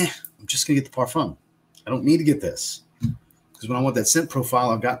was like, I'm just going to get the Parfum. I don't need to get this. Because when I want that scent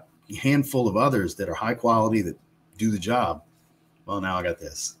profile, I've got a handful of others that are high quality that do the job. Well, now I got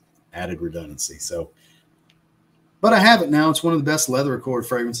this added redundancy. So, but I have it now. It's one of the best leather accord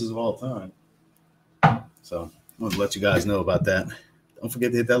fragrances of all time. So I want to let you guys know about that. Don't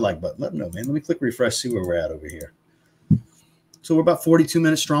forget to hit that like button. Let me know, man. Let me click refresh, see where we're at over here. So we're about 42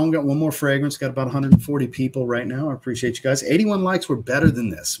 minutes strong. Got one more fragrance. Got about 140 people right now. I appreciate you guys. 81 likes. We're better than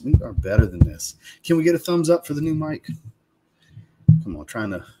this. We are better than this. Can we get a thumbs up for the new mic? Come on, trying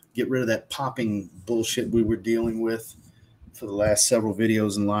to get rid of that popping bullshit we were dealing with for the last several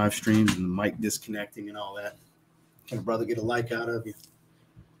videos and live streams and the mic disconnecting and all that. Can a brother get a like out of you?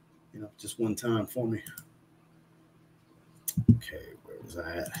 You know, just one time for me. Okay, where was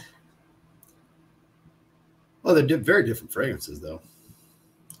I at? Well, they're very different fragrances, though.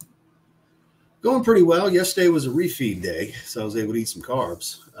 Going pretty well. Yesterday was a refeed day, so I was able to eat some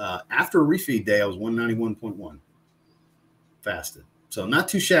carbs. After a refeed day, I was 191.1 fasted. So not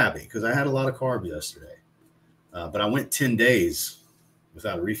too shabby because I had a lot of carbs yesterday. But I went 10 days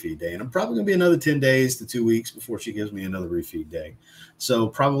without a refeed day. And I'm probably going to be another 10 days to 2 weeks before she gives me another refeed day. So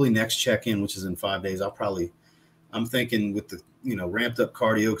probably next check-in, which is in 5 days, I'm thinking with the, ramped up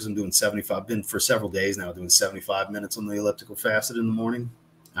cardio because I'm doing 75. I've been for several days now doing 75 minutes on the elliptical fasted in the morning,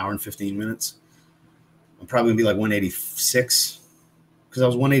 hour and 15 minutes. I'm probably going to be like 186 because I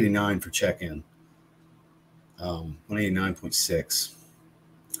was 189 for check-in. 189.6.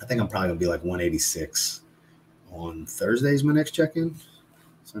 I think I'm probably going to be like 186 on Thursday's my next check-in.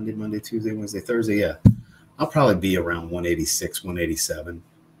 Sunday, Monday, Tuesday, Wednesday, Thursday. Yeah. I'll probably be around 186, 187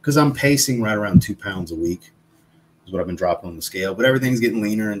 because I'm pacing right around 2 pounds a week is what I've been dropping on the scale. But everything's getting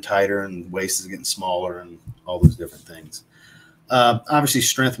leaner and tighter and waist is getting smaller and all those different things. Obviously,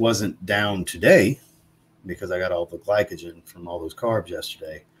 strength wasn't down today because I got all the glycogen from all those carbs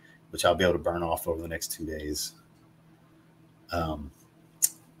yesterday, which I'll be able to burn off over the next 2 days. And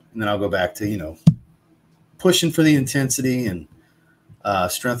then I'll go back to, pushing for the intensity and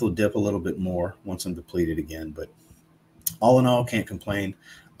strength will dip a little bit more once I'm depleted again. But all in all, can't complain.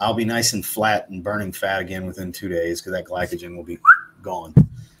 I'll be nice and flat and burning fat again within 2 days because that glycogen will be gone.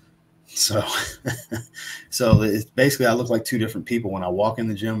 So it's basically I look like two different people when I walk in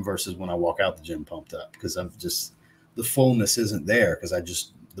the gym versus when I walk out the gym pumped up because I'm just the fullness isn't there because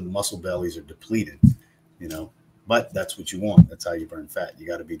the muscle bellies are depleted, But that's what you want. That's how you burn fat. You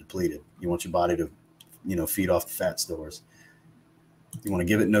got to be depleted. You want your body to, feed off the fat stores. You want to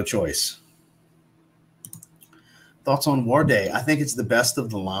give it no choice. Thoughts on War Day? I think it's the best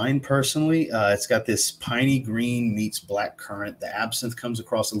of the line, personally. It's got this piney green meets black currant. The absinthe comes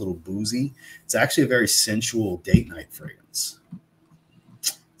across a little boozy. It's actually a very sensual date night fragrance.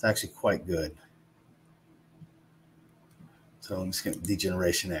 It's actually quite good. So let me skip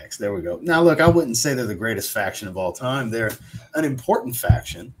Degeneration X. There we go. Now, look, I wouldn't say they're the greatest faction of all time. They're an important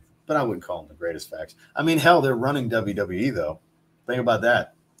faction, but I wouldn't call them the greatest faction. I mean, hell, they're running WWE, though. Think about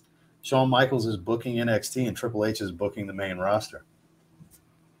that. Shawn Michaels is booking NXT, and Triple H is booking the main roster.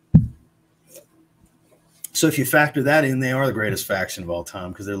 So if you factor that in, they are the greatest faction of all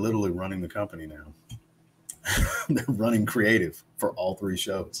time because they're literally running the company now. They're running creative for all three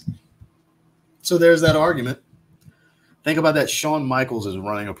shows. So there's that argument. Think about that. Shawn Michaels is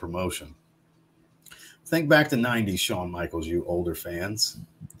running a promotion. Think back to 90s Shawn Michaels, you older fans.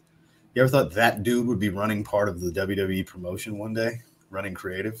 You ever thought that dude would be running part of the WWE promotion one day? Running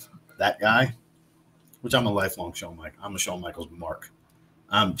creative? That guy? Which I'm a lifelong Shawn Michaels. I'm a Shawn Michaels mark.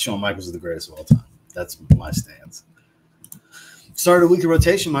 Shawn Michaels is the greatest of all time. That's my stance. Started a weekly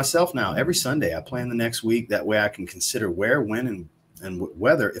rotation myself now. Every Sunday, I plan the next week. That way I can consider where, when, and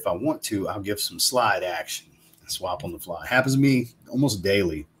whether, if I want to, I'll give some slide action and swap on the fly. Happens to me almost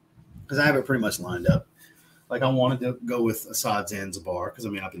daily because I have it pretty much lined up. Like I wanted to go with Assad Zanzibar because, I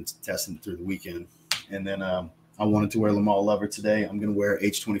mean, I've been testing it through the weekend. And then I wanted to wear Lamal Lover today. I'm going to wear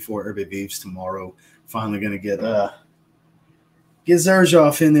H24 Herbe Vives tomorrow. Finally going to get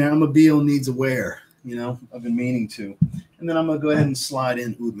Zerzhoff in there. I'm a Beal needs a wear. You know, I've been meaning to. And then I'm going to go ahead and slide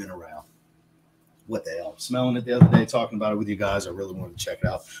in Oud Mineral. What the hell? Smelling it the other day, talking about it with you guys. I really wanted to check it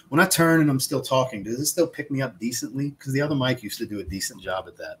out. When I turn and I'm still talking, does it still pick me up decently? Because the other mic used to do a decent job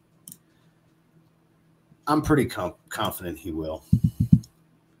at that. I'm pretty confident he will.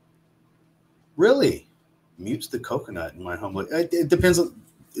 Really? Mutes the coconut in my humble. It depends.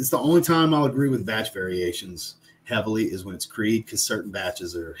 It's the only time I'll agree with batch variations heavily is when it's Creed, because certain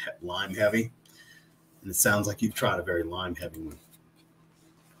batches are lime heavy. And it sounds like you've tried a very lime heavy one.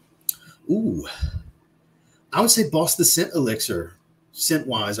 Ooh. I would say Boss the Scent Elixir.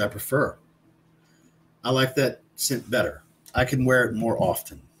 Scent-wise, I prefer. I like that scent better. I can wear it more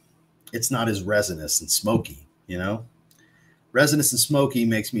often. It's not as resinous and smoky, you know? Resinous and smoky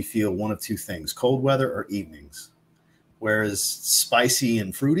makes me feel one of two things, cold weather or evenings. Whereas spicy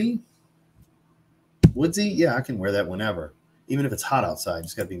and fruity, woodsy, yeah, I can wear that whenever. Even if it's hot outside,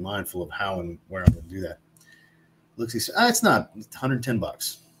 just got to be mindful of how and where I'm going to do that. Looks, it's not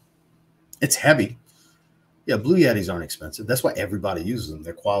 $110. It's heavy. Yeah, Blue Yetis aren't expensive. That's why everybody uses them.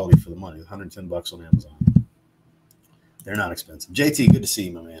 They're quality for the money. $110 on Amazon. They're not expensive. JT, good to see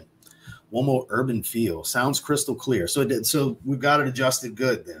you, my man. One more urban feel. Sounds crystal clear. So we've got it adjusted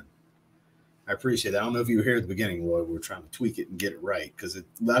good then. I appreciate that. I don't know if you were here at the beginning, Roy. We were trying to tweak it and get it right because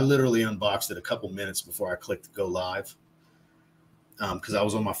I literally unboxed it a couple minutes before I clicked go live. Because I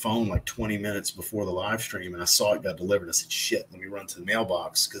was on my phone like 20 minutes before the live stream and I saw it got delivered. I said, shit, let me run to the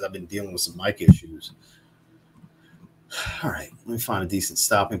mailbox because I've been dealing with some mic issues. All right, let me find a decent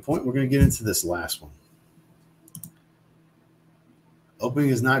stopping point. We're going to get into this last one.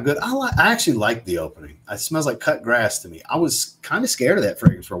 Opening is not good. I actually like the opening. It smells like cut grass to me. I was kind of scared of that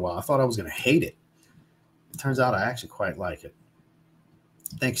fragrance for a while. I thought I was going to hate it. It turns out I actually quite like it.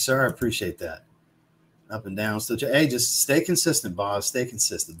 Thank you, sir. I appreciate that. Up and down. So, hey, just stay consistent, Boz. Stay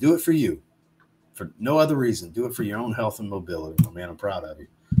consistent. Do it for you. For no other reason. Do it for your own health and mobility. My man, I'm proud of you.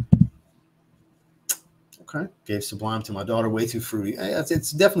 Okay. Gave Sublime to my daughter. Way too fruity. Hey,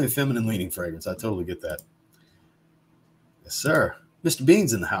 it's definitely a feminine-leaning fragrance. I totally get that. Yes, sir. Mr.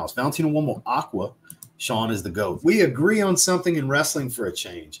 Bean's in the house. Valentino Uomo Aqua. Sean is the GOAT. We agree on something in wrestling for a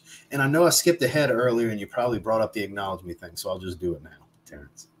change. And I know I skipped ahead earlier, and you probably brought up the acknowledge me thing, so I'll just do it now,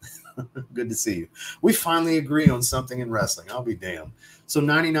 Terrence. Good to see you. We finally agree on something in wrestling. I'll be damned. So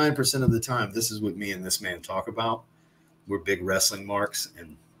 99% of the time, this is what me and this man talk about. We're big wrestling marks,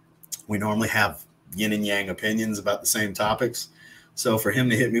 and we normally have yin and yang opinions about the same topics. So for him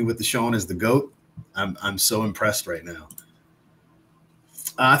to hit me with the Sean is the GOAT, I'm so impressed right now.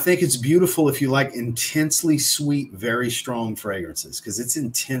 I think it's beautiful if you like intensely sweet, very strong fragrances because it's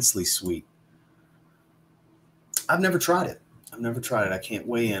intensely sweet. I've never tried it. I can't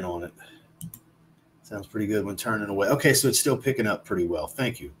weigh in on it. Sounds pretty good when turning away. Okay, so it's still picking up pretty well.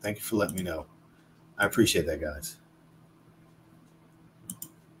 Thank you. Thank you for letting me know. I appreciate that, guys.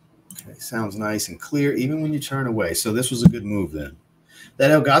 Okay, sounds nice and clear even when you turn away. So this was a good move then.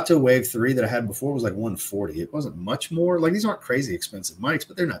 That Elgato Wave 3 that I had before was like $140. It wasn't much more. Like these aren't crazy expensive mics,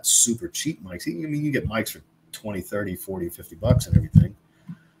 but they're not super cheap mics. I mean, you get mics for 20, 30, 40, 50 bucks and everything.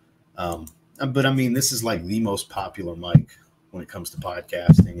 But I mean, this is like the most popular mic when it comes to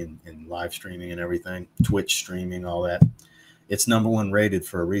podcasting and live streaming and everything, Twitch streaming, all that. It's #1 rated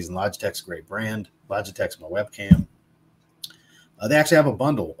for a reason. Logitech's a great brand. Logitech's my webcam. They actually have a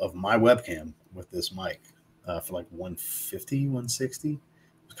bundle of my webcam with this mic for like $150, $160.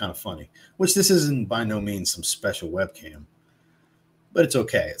 It's kind of funny, which this isn't by no means some special webcam. but it's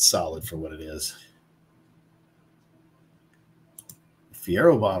okay. It's solid for what it is.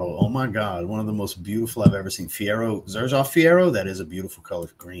 Fiero bottle. Oh my God. One of the most beautiful I've ever seen. Fiero, Xerxoff Fiero. That is a beautiful color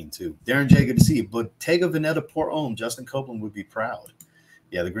green too. Darren J, good to see you. Bottega Veneta Port Homme. Justin Copeland would be proud.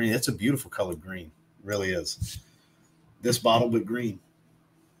 Yeah, the green. That's a beautiful color green. It really is. This bottle, but green.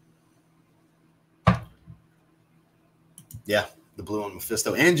 Yeah, the blue on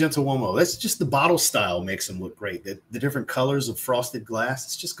Mephisto and Gentle Uomo. That's just the bottle style makes them look great. The different colors of frosted glass.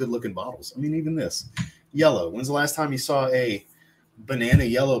 It's just good looking bottles. I mean, even this yellow. When's the last time you saw a banana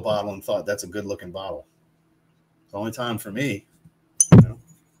yellow bottle and thought that's a good looking bottle? The only time for me. You know,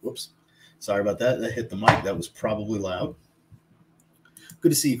 whoops. Sorry about that. That hit the mic. That was probably loud. Good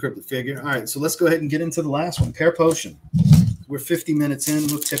to see you, Cryptic Figure. All right, so let's go ahead and get into the last one. Pear Potion. We're 50 minutes in.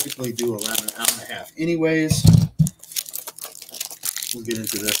 We'll typically do around an hour and a half. Anyways, we'll get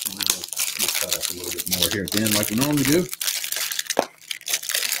into this and then we'll cut up a little bit more here at the end like we normally do.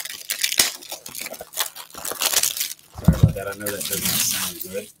 Sorry about that. I know that does not sound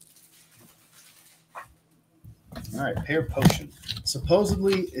good. All right, Pear Potion.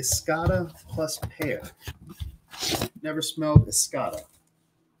 Supposedly Escada plus pear. Never smelled Escada.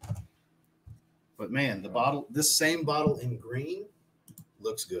 But man, the bottle, this same bottle in green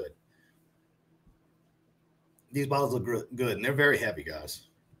looks good. These bottles look good, and they're very heavy, guys.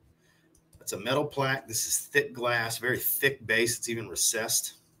 It's a metal plaque. This is thick glass, very thick base. It's even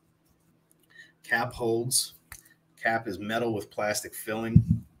recessed. Cap holds. Cap is metal with plastic filling.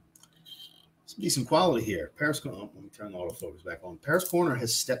 Some decent quality here. Paris Corner. Oh, let me turn the autofocus back on. Paris Corner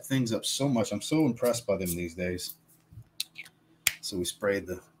has stepped things up so much. I'm so impressed by them these days. So we sprayed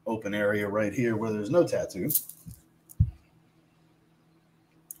the open area right here where there's no tattoo.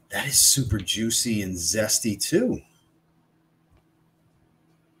 That is super juicy and zesty too.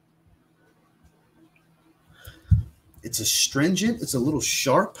 It's astringent. It's a little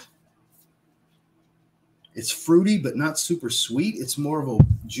sharp. It's fruity, but not super sweet. It's more of a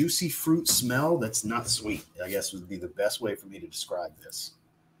juicy fruit smell that's not sweet, I guess would be the best way for me to describe this.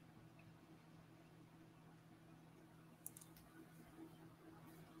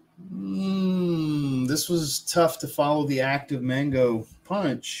 This was tough to follow the active mango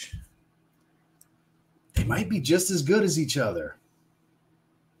punch. They might be just as good as each other.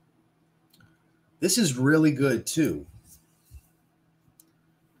 This is really good too.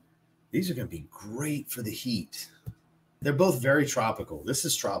 These are going to be great for the heat. They're both very tropical. This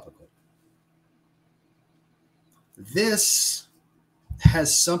is tropical. This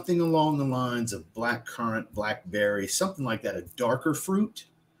has something along the lines of blackcurrant, blackberry, something like that, a darker fruit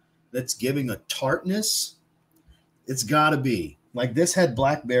that's giving a tartness. It's got to be. Like this had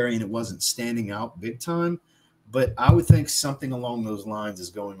blackberry and it wasn't standing out big time, but I would think something along those lines is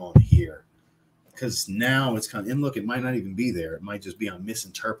going on here. Because now it's kind of, and look, it might not even be there. It might just be I'm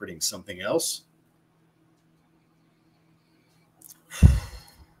misinterpreting something else.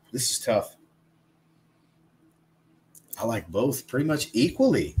 This is tough. I like both pretty much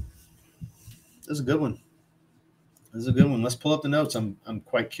equally. This is a good one. This is a good one. Let's pull up the notes. I'm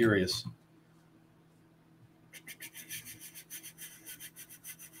quite curious.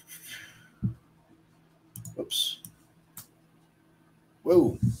 Whoops.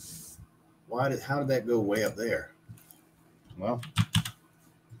 Whoa. How did that go way up there? Well,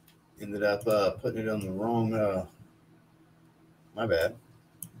 ended up putting it on the wrong, my bad.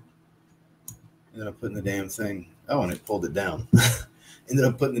 Ended up putting the damn thing, oh, and it pulled it down. Ended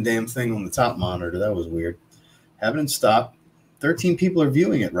up putting the damn thing on the top monitor. That was weird. Have it in stock. 13 people are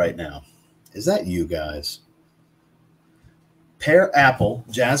viewing it right now. Is that you guys? Pear, apple,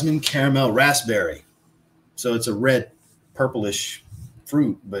 jasmine, caramel, raspberry. So it's a red, purplish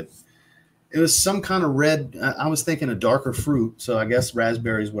fruit, but it was some kind of red. I was thinking a darker fruit, so I guess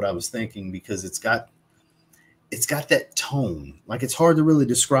raspberry is what I was thinking because it's got that tone. Like it's hard to really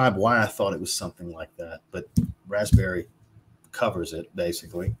describe why I thought it was something like that, but raspberry covers it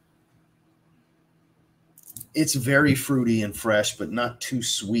basically. It's very fruity and fresh, but not too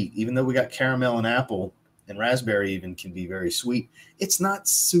sweet. Even though we got caramel and apple, and raspberry even can be very sweet, it's not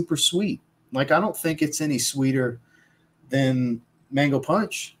super sweet. Like I don't think it's any sweeter than mango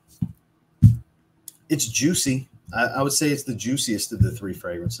punch. It's juicy. I would say it's the juiciest of the three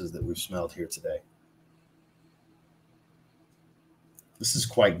fragrances that we've smelled here today. This is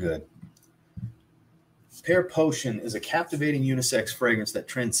quite good. Pear Potion is a captivating unisex fragrance that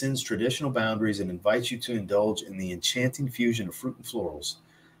transcends traditional boundaries and invites you to indulge in the enchanting fusion of fruit and florals.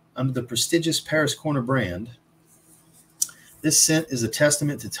 Under the prestigious Paris Corner brand, this scent is a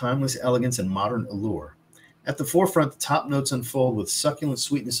testament to timeless elegance and modern allure. At the forefront, the top notes unfold with succulent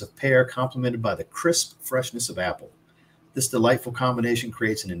sweetness of pear, complemented by the crisp freshness of apple. This delightful combination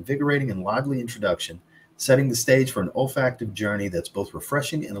creates an invigorating and lively introduction, setting the stage for an olfactive journey that's both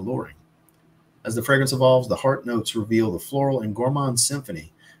refreshing and alluring. As the fragrance evolves, the heart notes reveal the floral and gourmand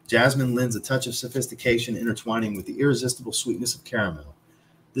symphony. Jasmine lends a touch of sophistication, intertwining with the irresistible sweetness of caramel.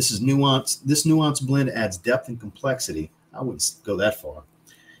 This nuanced blend adds depth and complexity. I wouldn't go that far.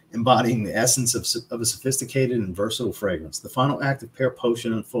 Embodying the essence of a sophisticated and versatile fragrance. The final act of Pear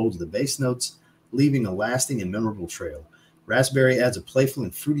Potion unfolds the base notes, leaving a lasting and memorable trail. Raspberry adds a playful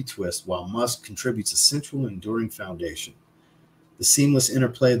and fruity twist, while musk contributes a sensual and enduring foundation. The seamless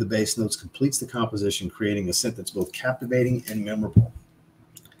interplay of the base notes completes the composition, creating a scent that's both captivating and memorable.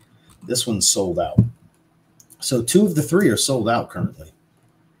 This one's sold out. So 2 of the 3 are sold out currently.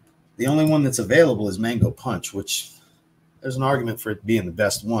 The only one that's available is Mango Punch, which there's an argument for it being the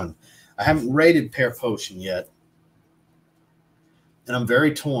best one. I haven't rated Pear Potion yet, and I'm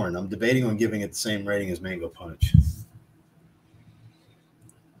very torn. I'm debating on giving it the same rating as Mango Punch.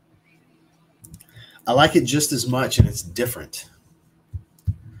 I like it just as much, and it's different.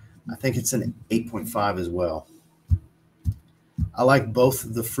 I think it's an 8.5 as well. I like both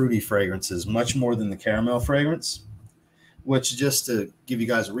of the fruity fragrances much more than the caramel fragrance, which, just to give you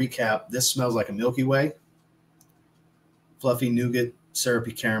guys a recap, this smells like a Milky Way. Fluffy nougat,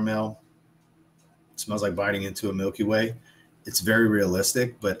 syrupy caramel. It smells like biting into a Milky Way. It's very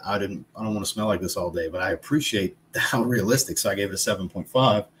realistic, but I don't want to smell like this all day, but I appreciate how realistic, so I gave it a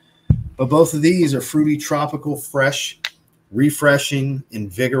 7.5. But both of these are fruity, tropical, fresh, refreshing,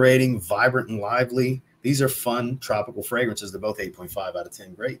 invigorating, vibrant, and lively. These are fun, tropical fragrances. They're both 8.5 out of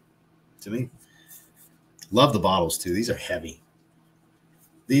 10. Great to me. Love the bottles, too. These are heavy.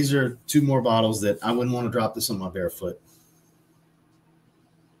 These are 2 more bottles that I wouldn't want to drop this on my bare foot.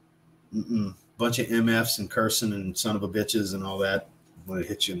 Bunch of MFs and cursing and son of a bitches and all that when it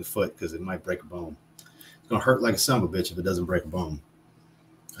hits you in the foot, because it might break a bone. It's going to hurt like a son of a bitch if it doesn't break a bone.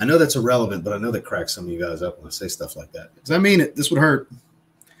 I know that's irrelevant, but I know that cracks some of you guys up when I say stuff like that. Because I mean it. This would hurt.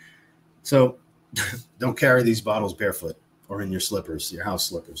 So don't carry these bottles barefoot or in your slippers, your house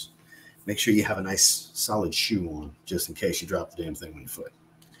slippers. Make sure you have a nice solid shoe on just in case you drop the damn thing on your foot.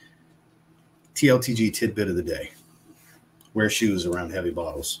 TLTG tidbit of the day. Wear shoes around heavy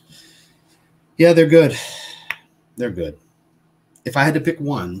bottles. Yeah, they're good. They're good. If I had to pick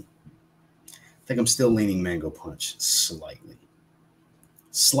one, I think I'm still leaning Mango Punch slightly.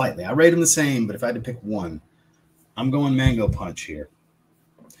 Slightly. I rate them the same, but if I had to pick one, I'm going Mango Punch here.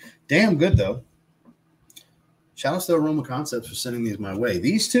 Damn good, though. Shout out to Aroma Concepts for sending these my way.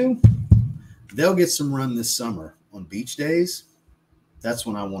 These 2, they'll get some run this summer on beach days. That's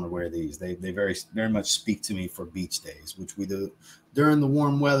when I want to wear these. They very, very much speak to me for beach days, which we do during the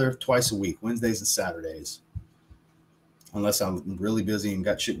warm weather twice a week, Wednesdays and Saturdays. Unless I'm really busy and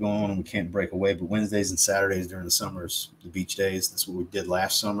got shit going on and we can't break away. But Wednesdays and Saturdays during the summers, the beach days, that's what we did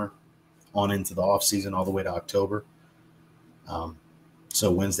last summer on into the off season all the way to October. So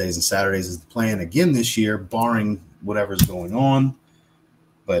Wednesdays and Saturdays is the plan again this year, barring whatever's going on.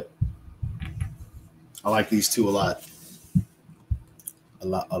 But I like these 2 a lot. A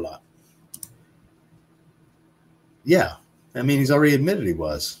lot. Yeah. I mean, he's already admitted he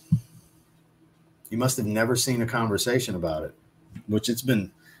was. He must have never seen a conversation about it, which it's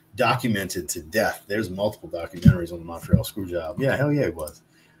been documented to death. There's multiple documentaries on the Montreal Screwjob. Yeah, hell yeah, he was.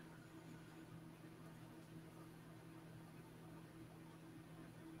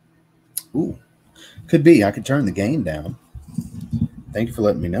 Ooh, could be. I could turn the gain down. Thank you for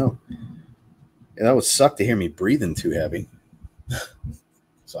letting me know. Yeah, that would suck to hear me breathing too heavy.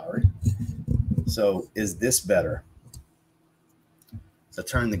 Sorry. So is this better? So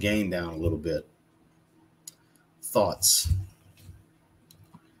turn the gain down a little bit. Thoughts?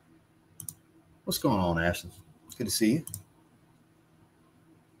 What's going on, Ashley? It's good to see you.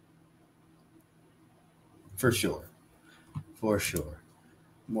 For sure. For sure.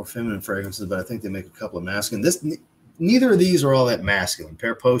 More feminine fragrances, but I think they make a couple of masculine. Neither of these are all that masculine,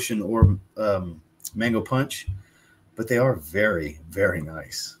 Pear Potion or Mango Punch, but they are very, very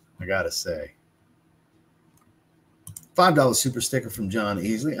nice, I gotta say. $5 super sticker from John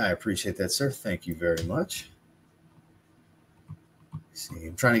Easley. I appreciate that, sir. Thank you very much. Let's see,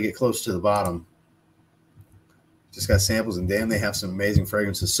 I'm trying to get close to the bottom. Just got samples, and damn, they have some amazing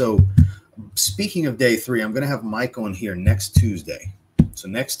fragrances. So speaking of day 3, I'm going to have Mike on here next Tuesday. So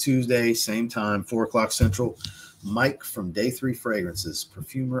next Tuesday, same time, 4 o'clock Central, Mike from Day 3 Fragrances,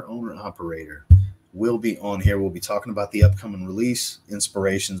 perfumer, owner, operator, will be on here. We'll be talking about the upcoming release,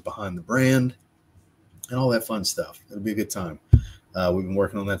 inspirations behind the brand, and all that fun stuff. It'll be a good time. We've been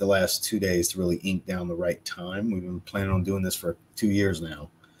working on that the last 2 days to really ink down the right time. We've been planning on doing this for 2 years now.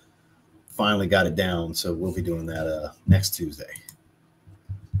 finally got it down. So we'll be doing that next Tuesday.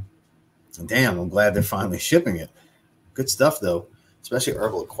 And damn, I'm glad they're finally shipping it. Good stuff, though, especially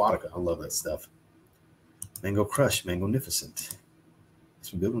Herbal Aquatica. I love that stuff. Mango Crush, Mango-nificent.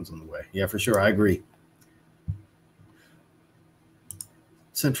 Some good ones on the way. Yeah, for sure. I agree.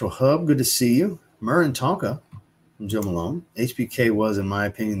 Central Hub, good to see you. Murren Tonka from Joe Malone. HBK was, in my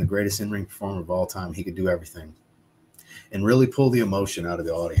opinion, the greatest in-ring performer of all time. He could do everything and really pull the emotion out of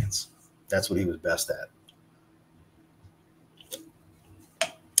the audience. That's what he was best at.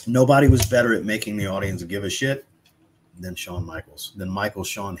 Nobody was better at making the audience give a shit than Shawn Michaels, than Michael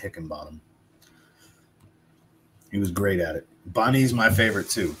Shawn Hickenbottom. He was great at it. Bonnie's my favorite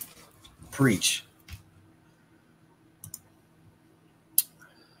too. Preach.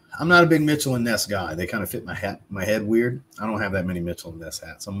 I'm not a big Mitchell and Ness guy. They kind of fit my head weird. I don't have that many Mitchell and Ness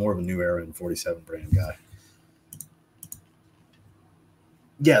hats. I'm more of a New Era and 47 brand guy.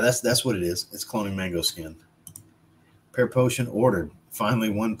 Yeah, that's what it is. It's cloning mango skin. Pear Potion ordered. Finally,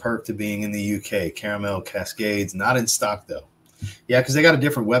 one perk to being in the UK. Caramel Cascades, not in stock though. Yeah, because they got a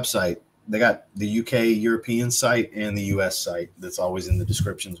different website. They got the UK European site and the US site that's always in the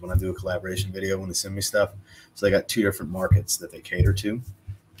descriptions when I do a collaboration video when they send me stuff. So they got two different markets that they cater to.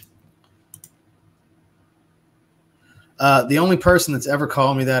 The only person that's ever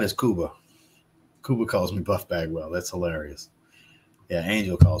called me that is Kuba. Kuba calls me Buff Bagwell. That's hilarious. Yeah,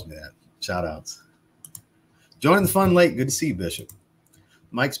 Angel calls me that. Shout outs. Joining the fun late. Good to see you, Bishop.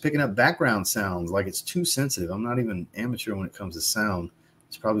 Mike's picking up background sounds like it's too sensitive. I'm not even amateur when it comes to sound.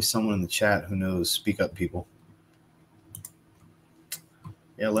 There's probably someone in the chat who knows. Speak up, people.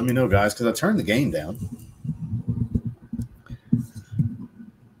 Yeah, let me know, guys, because I turned the gain down.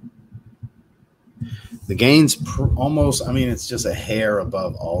 The gain's almost, I mean, it's just a hair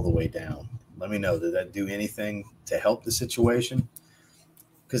above all the way down. Let me know. Did that do anything to help the situation?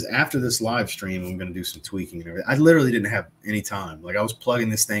 Because after this live stream, I'm going to do some tweaking and everything. I literally didn't have any time. Like, I was plugging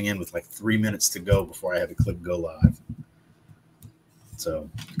this thing in with like 3 minutes to go before I had to click go live. So,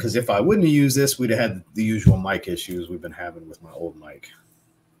 because if I wouldn't have used this, we'd have had the usual mic issues we've been having with my old mic.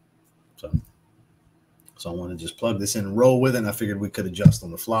 So I want to just plug this in and roll with it. And I figured we could adjust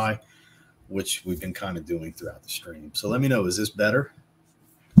on the fly, which we've been kind of doing throughout the stream. So let me know, is this better?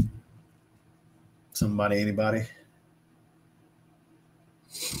 Somebody, anybody?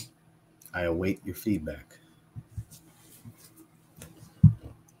 I await your feedback.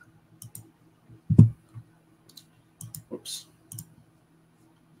 Whoops.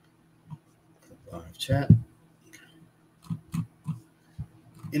 Live chat.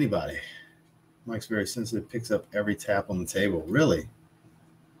 Anybody? Mike's very sensitive, picks up every tap on the table. Really?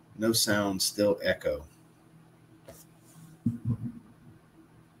 No sound, still echo.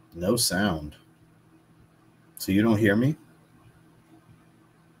 No sound. So you don't hear me?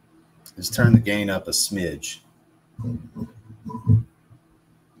 Just turn the gain up a smidge.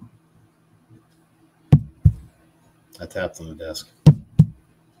 I tapped on the desk.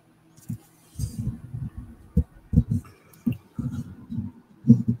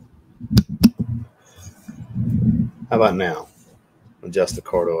 How about now? Adjust the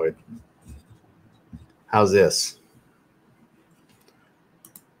cardioid. How's this?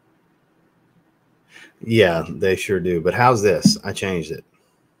 Yeah, they sure do. But how's this? I changed it.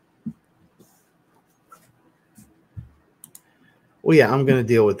 Well, yeah, I'm going to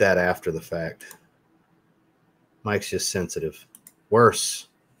deal with that after the fact. Mike's just sensitive. Worse.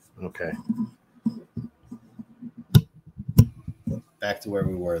 Okay. Back to where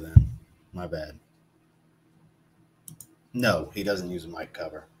we were then. My bad. No, he doesn't use a mic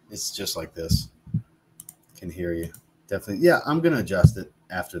cover. It's just like this. Can hear you. Definitely. Yeah, I'm going to adjust it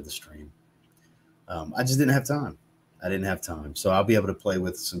after the stream. I just didn't have time. I didn't have time. So I'll be able to play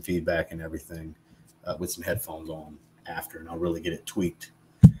with some feedback and everything with some headphones on after, and I'll really get it tweaked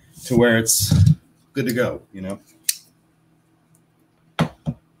to where it's good to go, you know.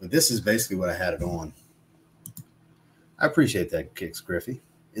 But this is basically what I had it on. I appreciate that, Kix Griffey.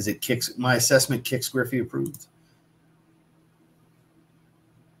 Is it Kix? My assessment, Kix Griffey approved?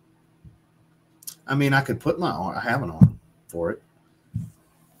 I mean, I could put my arm. I have an arm for it.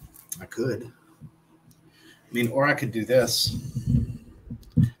 I could. I mean, or I could do this.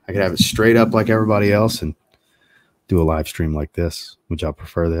 I could have it straight up like everybody else and do a live stream like this. Would y'all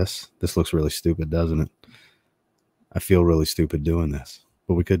prefer this? This looks really stupid, doesn't it? I feel really stupid doing this.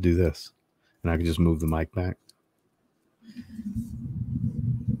 But we could do this. And I could just move the mic back.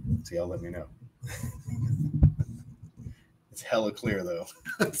 So y'all let me know. It's hella clear, though.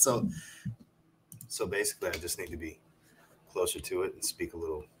 So basically, I just need to be closer to it and speak a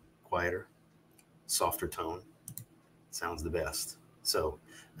little quieter, softer tone. Sounds the best. So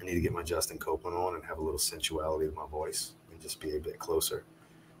I need to get my Justin Copeland on and have a little sensuality to my voice and just be a bit closer.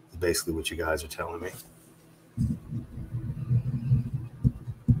 It's basically what you guys are telling me.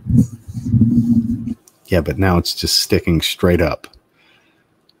 Yeah, but now it's just sticking straight up.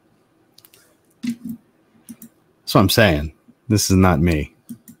 That's what I'm saying. This is not me,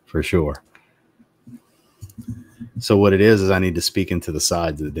 for sure. So what it is I need to speak into the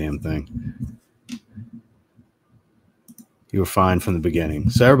sides of the damn thing. You were fine from the beginning.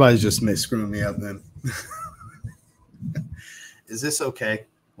 So everybody's just screwing me up then. Is this okay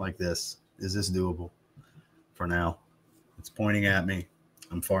like this? Is this doable for now? It's pointing at me.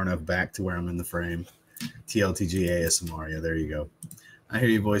 I'm far enough back to where I'm in the frame. TLTG ASMR. Yeah, there you go. I hear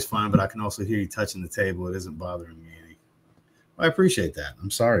your voice fine, but I can also hear you touching the table. It isn't bothering me any. Well, I appreciate that.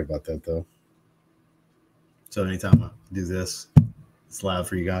 I'm sorry about that, though. So anytime I do this, it's loud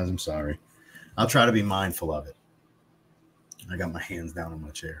for you guys. I'm sorry. I'll try to be mindful of it. I got my hands down on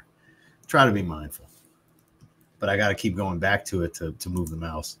my chair. Try to be mindful. But I got to keep going back to it to move the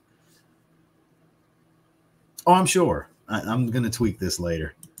mouse. Oh, I'm sure. I'm going to tweak this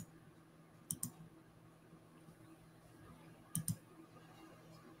later.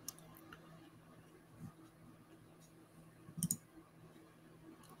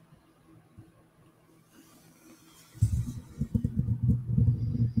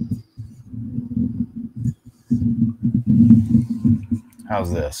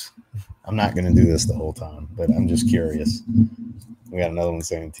 How's this? I'm not going to do this the whole time, but I'm just curious. We got another one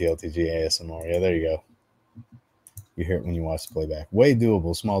saying TLTG ASMR. Yeah, there you go. You hear it when you watch the playback. Way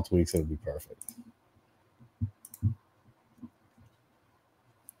doable. Small tweaks. It'll be perfect.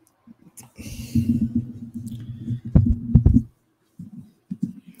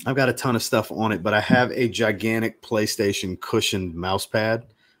 I've got a ton of stuff on it, but I have a gigantic PlayStation cushioned mouse pad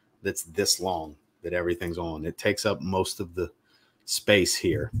that's this long that everything's on. It takes up most of the space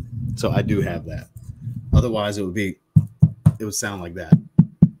here. So I do have that. Otherwise it would sound like that.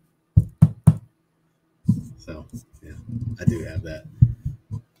 So yeah, I do have that.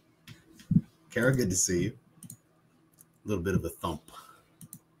 Kara, good to see you. A little bit of a thump.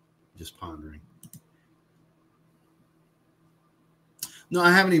 Just pondering. No,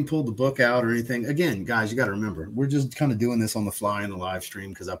 I haven't even pulled the book out or anything. Again, guys, you got to remember, we're just kind of doing this on the fly in the live stream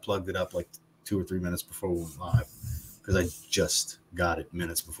because I plugged it up like 2 or 3 minutes before we went live because I just got it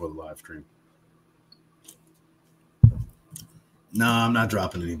minutes before the live stream. No, I'm not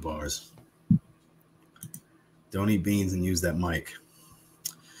dropping any bars. Don't eat beans and use that mic.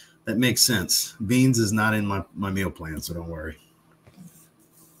 That makes sense. Beans is not in my meal plan, so don't worry.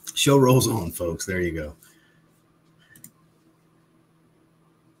 Show rolls on, folks. There you go.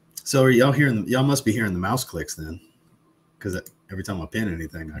 So are y'all hearing? Y'all must be hearing the mouse clicks then, because every time I pin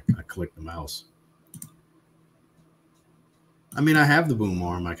anything, I click the mouse. I mean, I have the boom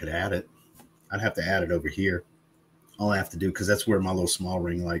arm. I could add it. I'd have to add it over here. All I have to do, because that's where my little small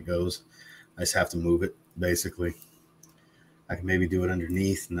ring light goes. I just have to move it, basically. I can maybe do it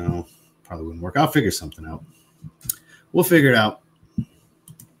underneath. No, probably wouldn't work. I'll figure something out. We'll figure it out.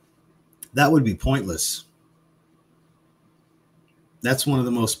 That would be pointless. That's one of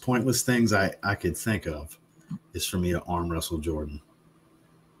the most pointless things I could think of is for me to arm wrestle Jordan.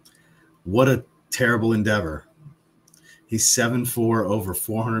 What a terrible endeavor. He's 7'4", over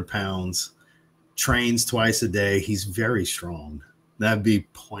 400 pounds, trains twice a day. He's very strong. That'd be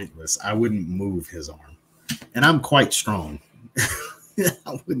pointless. I wouldn't move his arm. And I'm quite strong.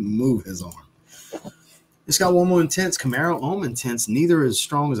 I wouldn't move his arm. It's got one more intense, Camaro Ohm intense. Neither as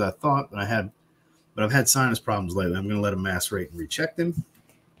strong as I thought, but I've had sinus problems lately. I'm going to let him macerate and recheck them.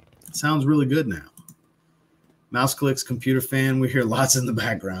 Sounds really good now. Mouse clicks, computer fan. We hear lots in the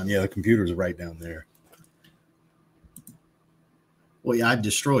background. Yeah, the computer's right down there. Well, yeah, I'd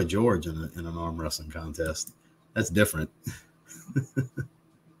destroy George in an arm wrestling contest. That's different.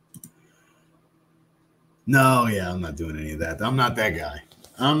 No, yeah, I'm not doing any of that. I'm not that guy.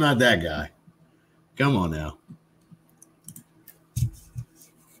 I'm not that guy. Come on now.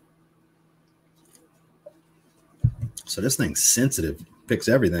 So this thing's sensitive. Picks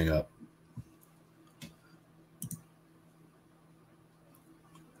everything up.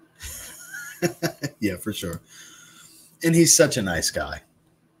 Yeah, for sure. And he's such a nice guy.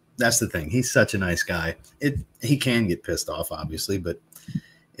 That's the thing. He's such a nice guy. He can get pissed off, obviously, but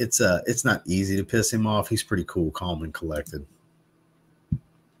it's not easy to piss him off. He's pretty cool, calm, and collected.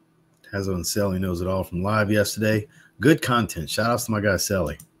 Hazo and Sally knows it all from live yesterday. Good content. Shout outs to my guy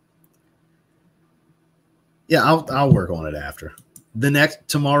Sally. Yeah, I'll work on it after.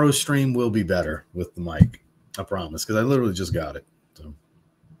 Tomorrow's stream will be better with the mic. I promise, because I literally just got it. So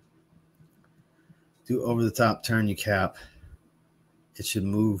do over the top, turn your cap. It should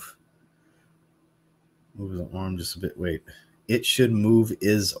move the arm just a bit. Wait, it should move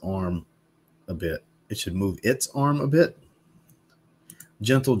his arm a bit. It should move its arm a bit.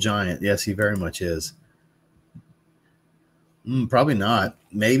 Gentle Giant. Yes, he very much is. Probably not.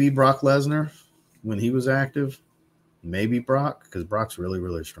 Maybe Brock Lesnar when he was active. Maybe Brock, because Brock's really,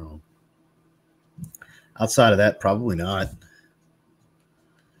 really strong. Outside of that, probably not.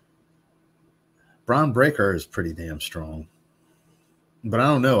 Braun Breaker is pretty damn strong. But I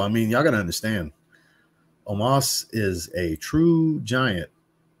don't know. I mean, y'all got to understand. Omos is a true giant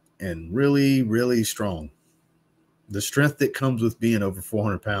and really, really strong. The strength that comes with being over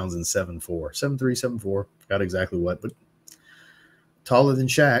 400 pounds and 7'4", 7'3", 7'4", forgot exactly what, but taller than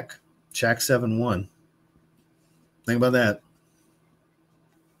Shaq. Shaq 7'1". Think about that.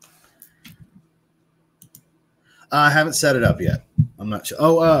 I haven't set it up yet. I'm not sure.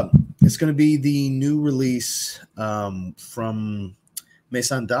 Oh, it's going to be the new release from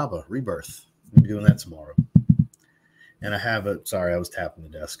Mason Daba, Rebirth. We'll be doing that tomorrow. And I have a, sorry, I was tapping the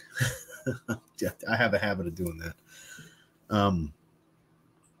desk. I have a habit of doing that.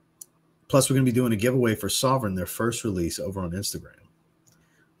 Plus, we're going to be doing a giveaway for Sovereign, their first release, over on Instagram.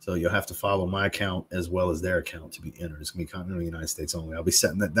 So you'll have to follow my account as well as their account to be entered. It's going to be continental United States only. I'll be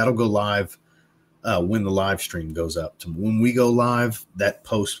setting that. That'll go live when the live stream goes up. When we go live, that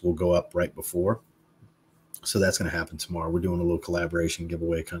post will go up right before. So that's going to happen tomorrow. We're doing a little collaboration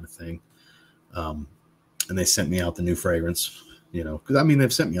giveaway kind of thing. And they sent me out the new fragrance, you know, because I mean,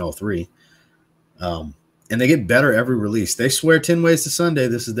 they've sent me all three. And they get better every release. They swear 10 Ways to Sunday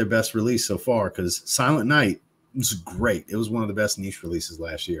this is their best release so far, because Silent Night was great. It was one of the best niche releases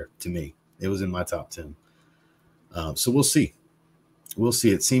last year to me. It was in my top 10. So we'll see. We'll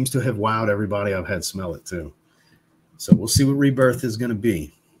see. It seems to have wowed everybody I've had smell it too. So we'll see what Rebirth is going to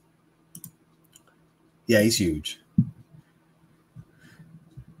be. Yeah, he's huge.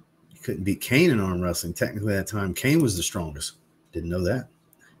 He couldn't beat Kane in arm wrestling. Technically, at that time, Kane was the strongest. Didn't know that.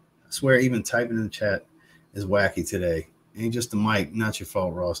 I swear, even typing in the chat is wacky today. Ain't just the mic. Not your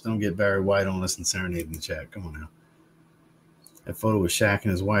fault, Ross. Don't get Barry White on us and serenade in the chat. Come on now. That photo with Shaq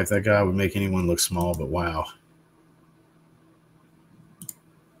and his wife. That guy would make anyone look small, but wow.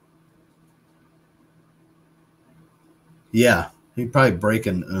 Yeah, he'd probably break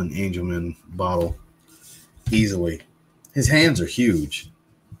an Angelman bottle easily. His hands are huge.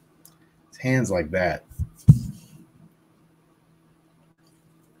 His hands like that.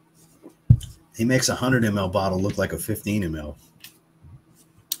 He makes a 100 ml bottle look like a 15 ml.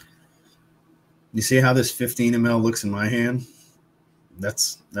 You see how this 15 ml looks in my hand?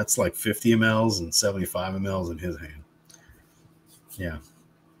 That's like 50 mLs and 75 mLs in his hand. Yeah.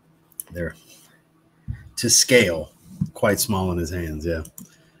 They're to scale. Quite small in his hands, yeah.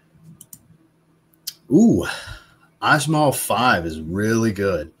 Ooh, Ajmal 5 is really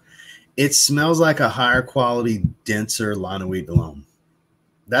good. It smells like a higher quality, denser Lana Wheat Cologne.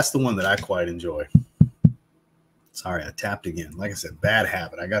 That's the one that I quite enjoy. Sorry, I tapped again. Like I said, bad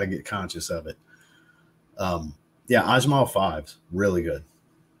habit. I got to get conscious of it. Yeah, Ajmal 5's really good.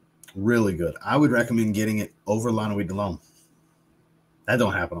 Really good. I would recommend getting it over Lana Wheat Cologne. That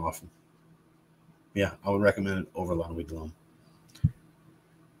don't happen often. Yeah, I would recommend it over Lana Wheat Cologne.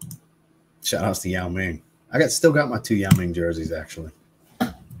 Shout outs to Yao Ming. I still got my 2 Yao Ming jerseys, actually.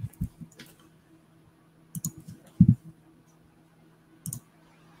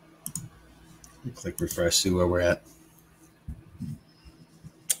 Click refresh, see where we're at.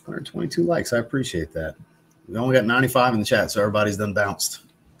 122 likes. I appreciate that. We only got 95 in the chat, so everybody's done bounced.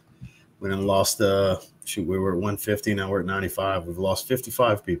 We done lost, shoot, we were at 150. Now we're at 95. We've lost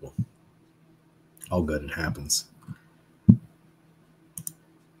 55 people. All good. It happens.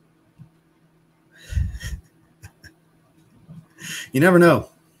 You never know.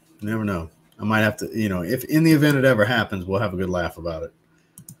 You never know. I might have to, you know, if in the event it ever happens, we'll have a good laugh about it.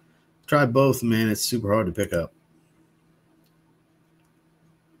 Try both, man. It's super hard to pick up.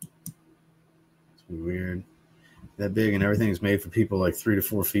 It's weird. That big and everything's made for people like 3 to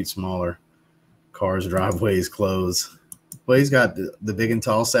 4 feet smaller. Cars, driveways, clothes. Well, he's got the big and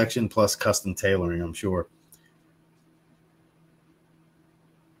tall section plus custom tailoring, I'm sure.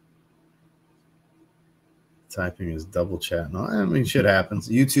 Typing is double chat. No, I mean, shit happens.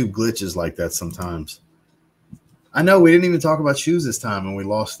 YouTube glitches like that sometimes. I know we didn't even talk about shoes this time, and we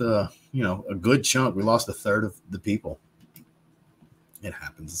lost, you know, a good chunk. We lost a third of the people. It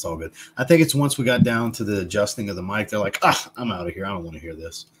happens. It's all good. I think it's once we got down to the adjusting of the mic, they're like, I'm out of here. I don't want to hear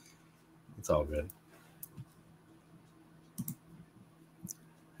this. It's all good.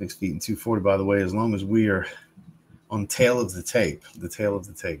 6 feet and 240, by the way, as long as we are on tail of the tape. The tail of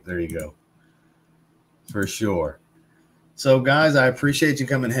the tape. There you go. For sure. So, guys, I appreciate you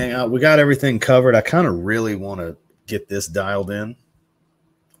coming and hang out. We got everything covered. I kind of really want to get this dialed in.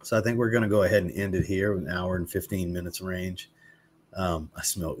 So I think we're going to go ahead and end it here with an hour and 15 minutes range. I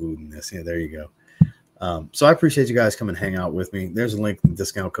smell oud in this. Yeah, there you go. So I appreciate you guys coming and hang out with me. There's a link,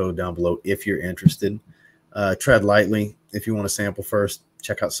 discount code down below if you're interested. Tread lightly. If you want to sample first,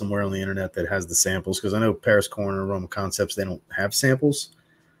 check out somewhere on the internet that has the samples, because I know Paris Corner, Roman Concepts, they don't have samples.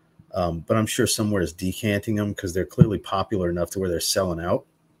 But I'm sure somewhere is decanting them because they're clearly popular enough to where they're selling out.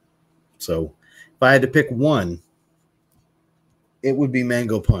 So if I had to pick one, it would be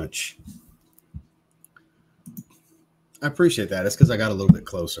Mango Punch. I appreciate that. It's because I got a little bit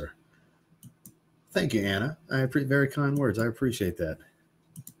closer. Thank you, Anna. Very kind words. I appreciate that.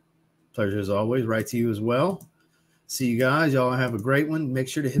 Pleasure as always. Right to you as well. See you guys. Y'all have a great one. Make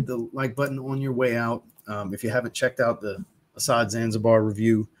sure to hit the like button on your way out. If you haven't checked out the Assad Zanzibar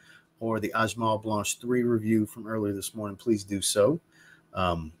review or the Ajmal Blanche 3 review from earlier this morning, please do so.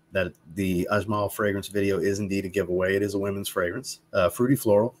 That the Ajmal fragrance video is indeed a giveaway. It is a women's fragrance, fruity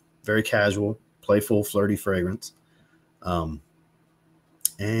floral, very casual, playful, flirty fragrance. And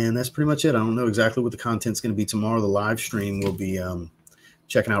that's pretty much it. I don't know exactly what the content's going to be tomorrow. The live stream will be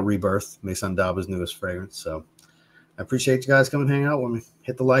checking out Rebirth, Mason Daba's newest fragrance. So I appreciate you guys coming and hang out with me.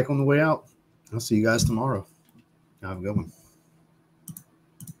 Hit the like on the way out. I'll see you guys tomorrow. Have a good one.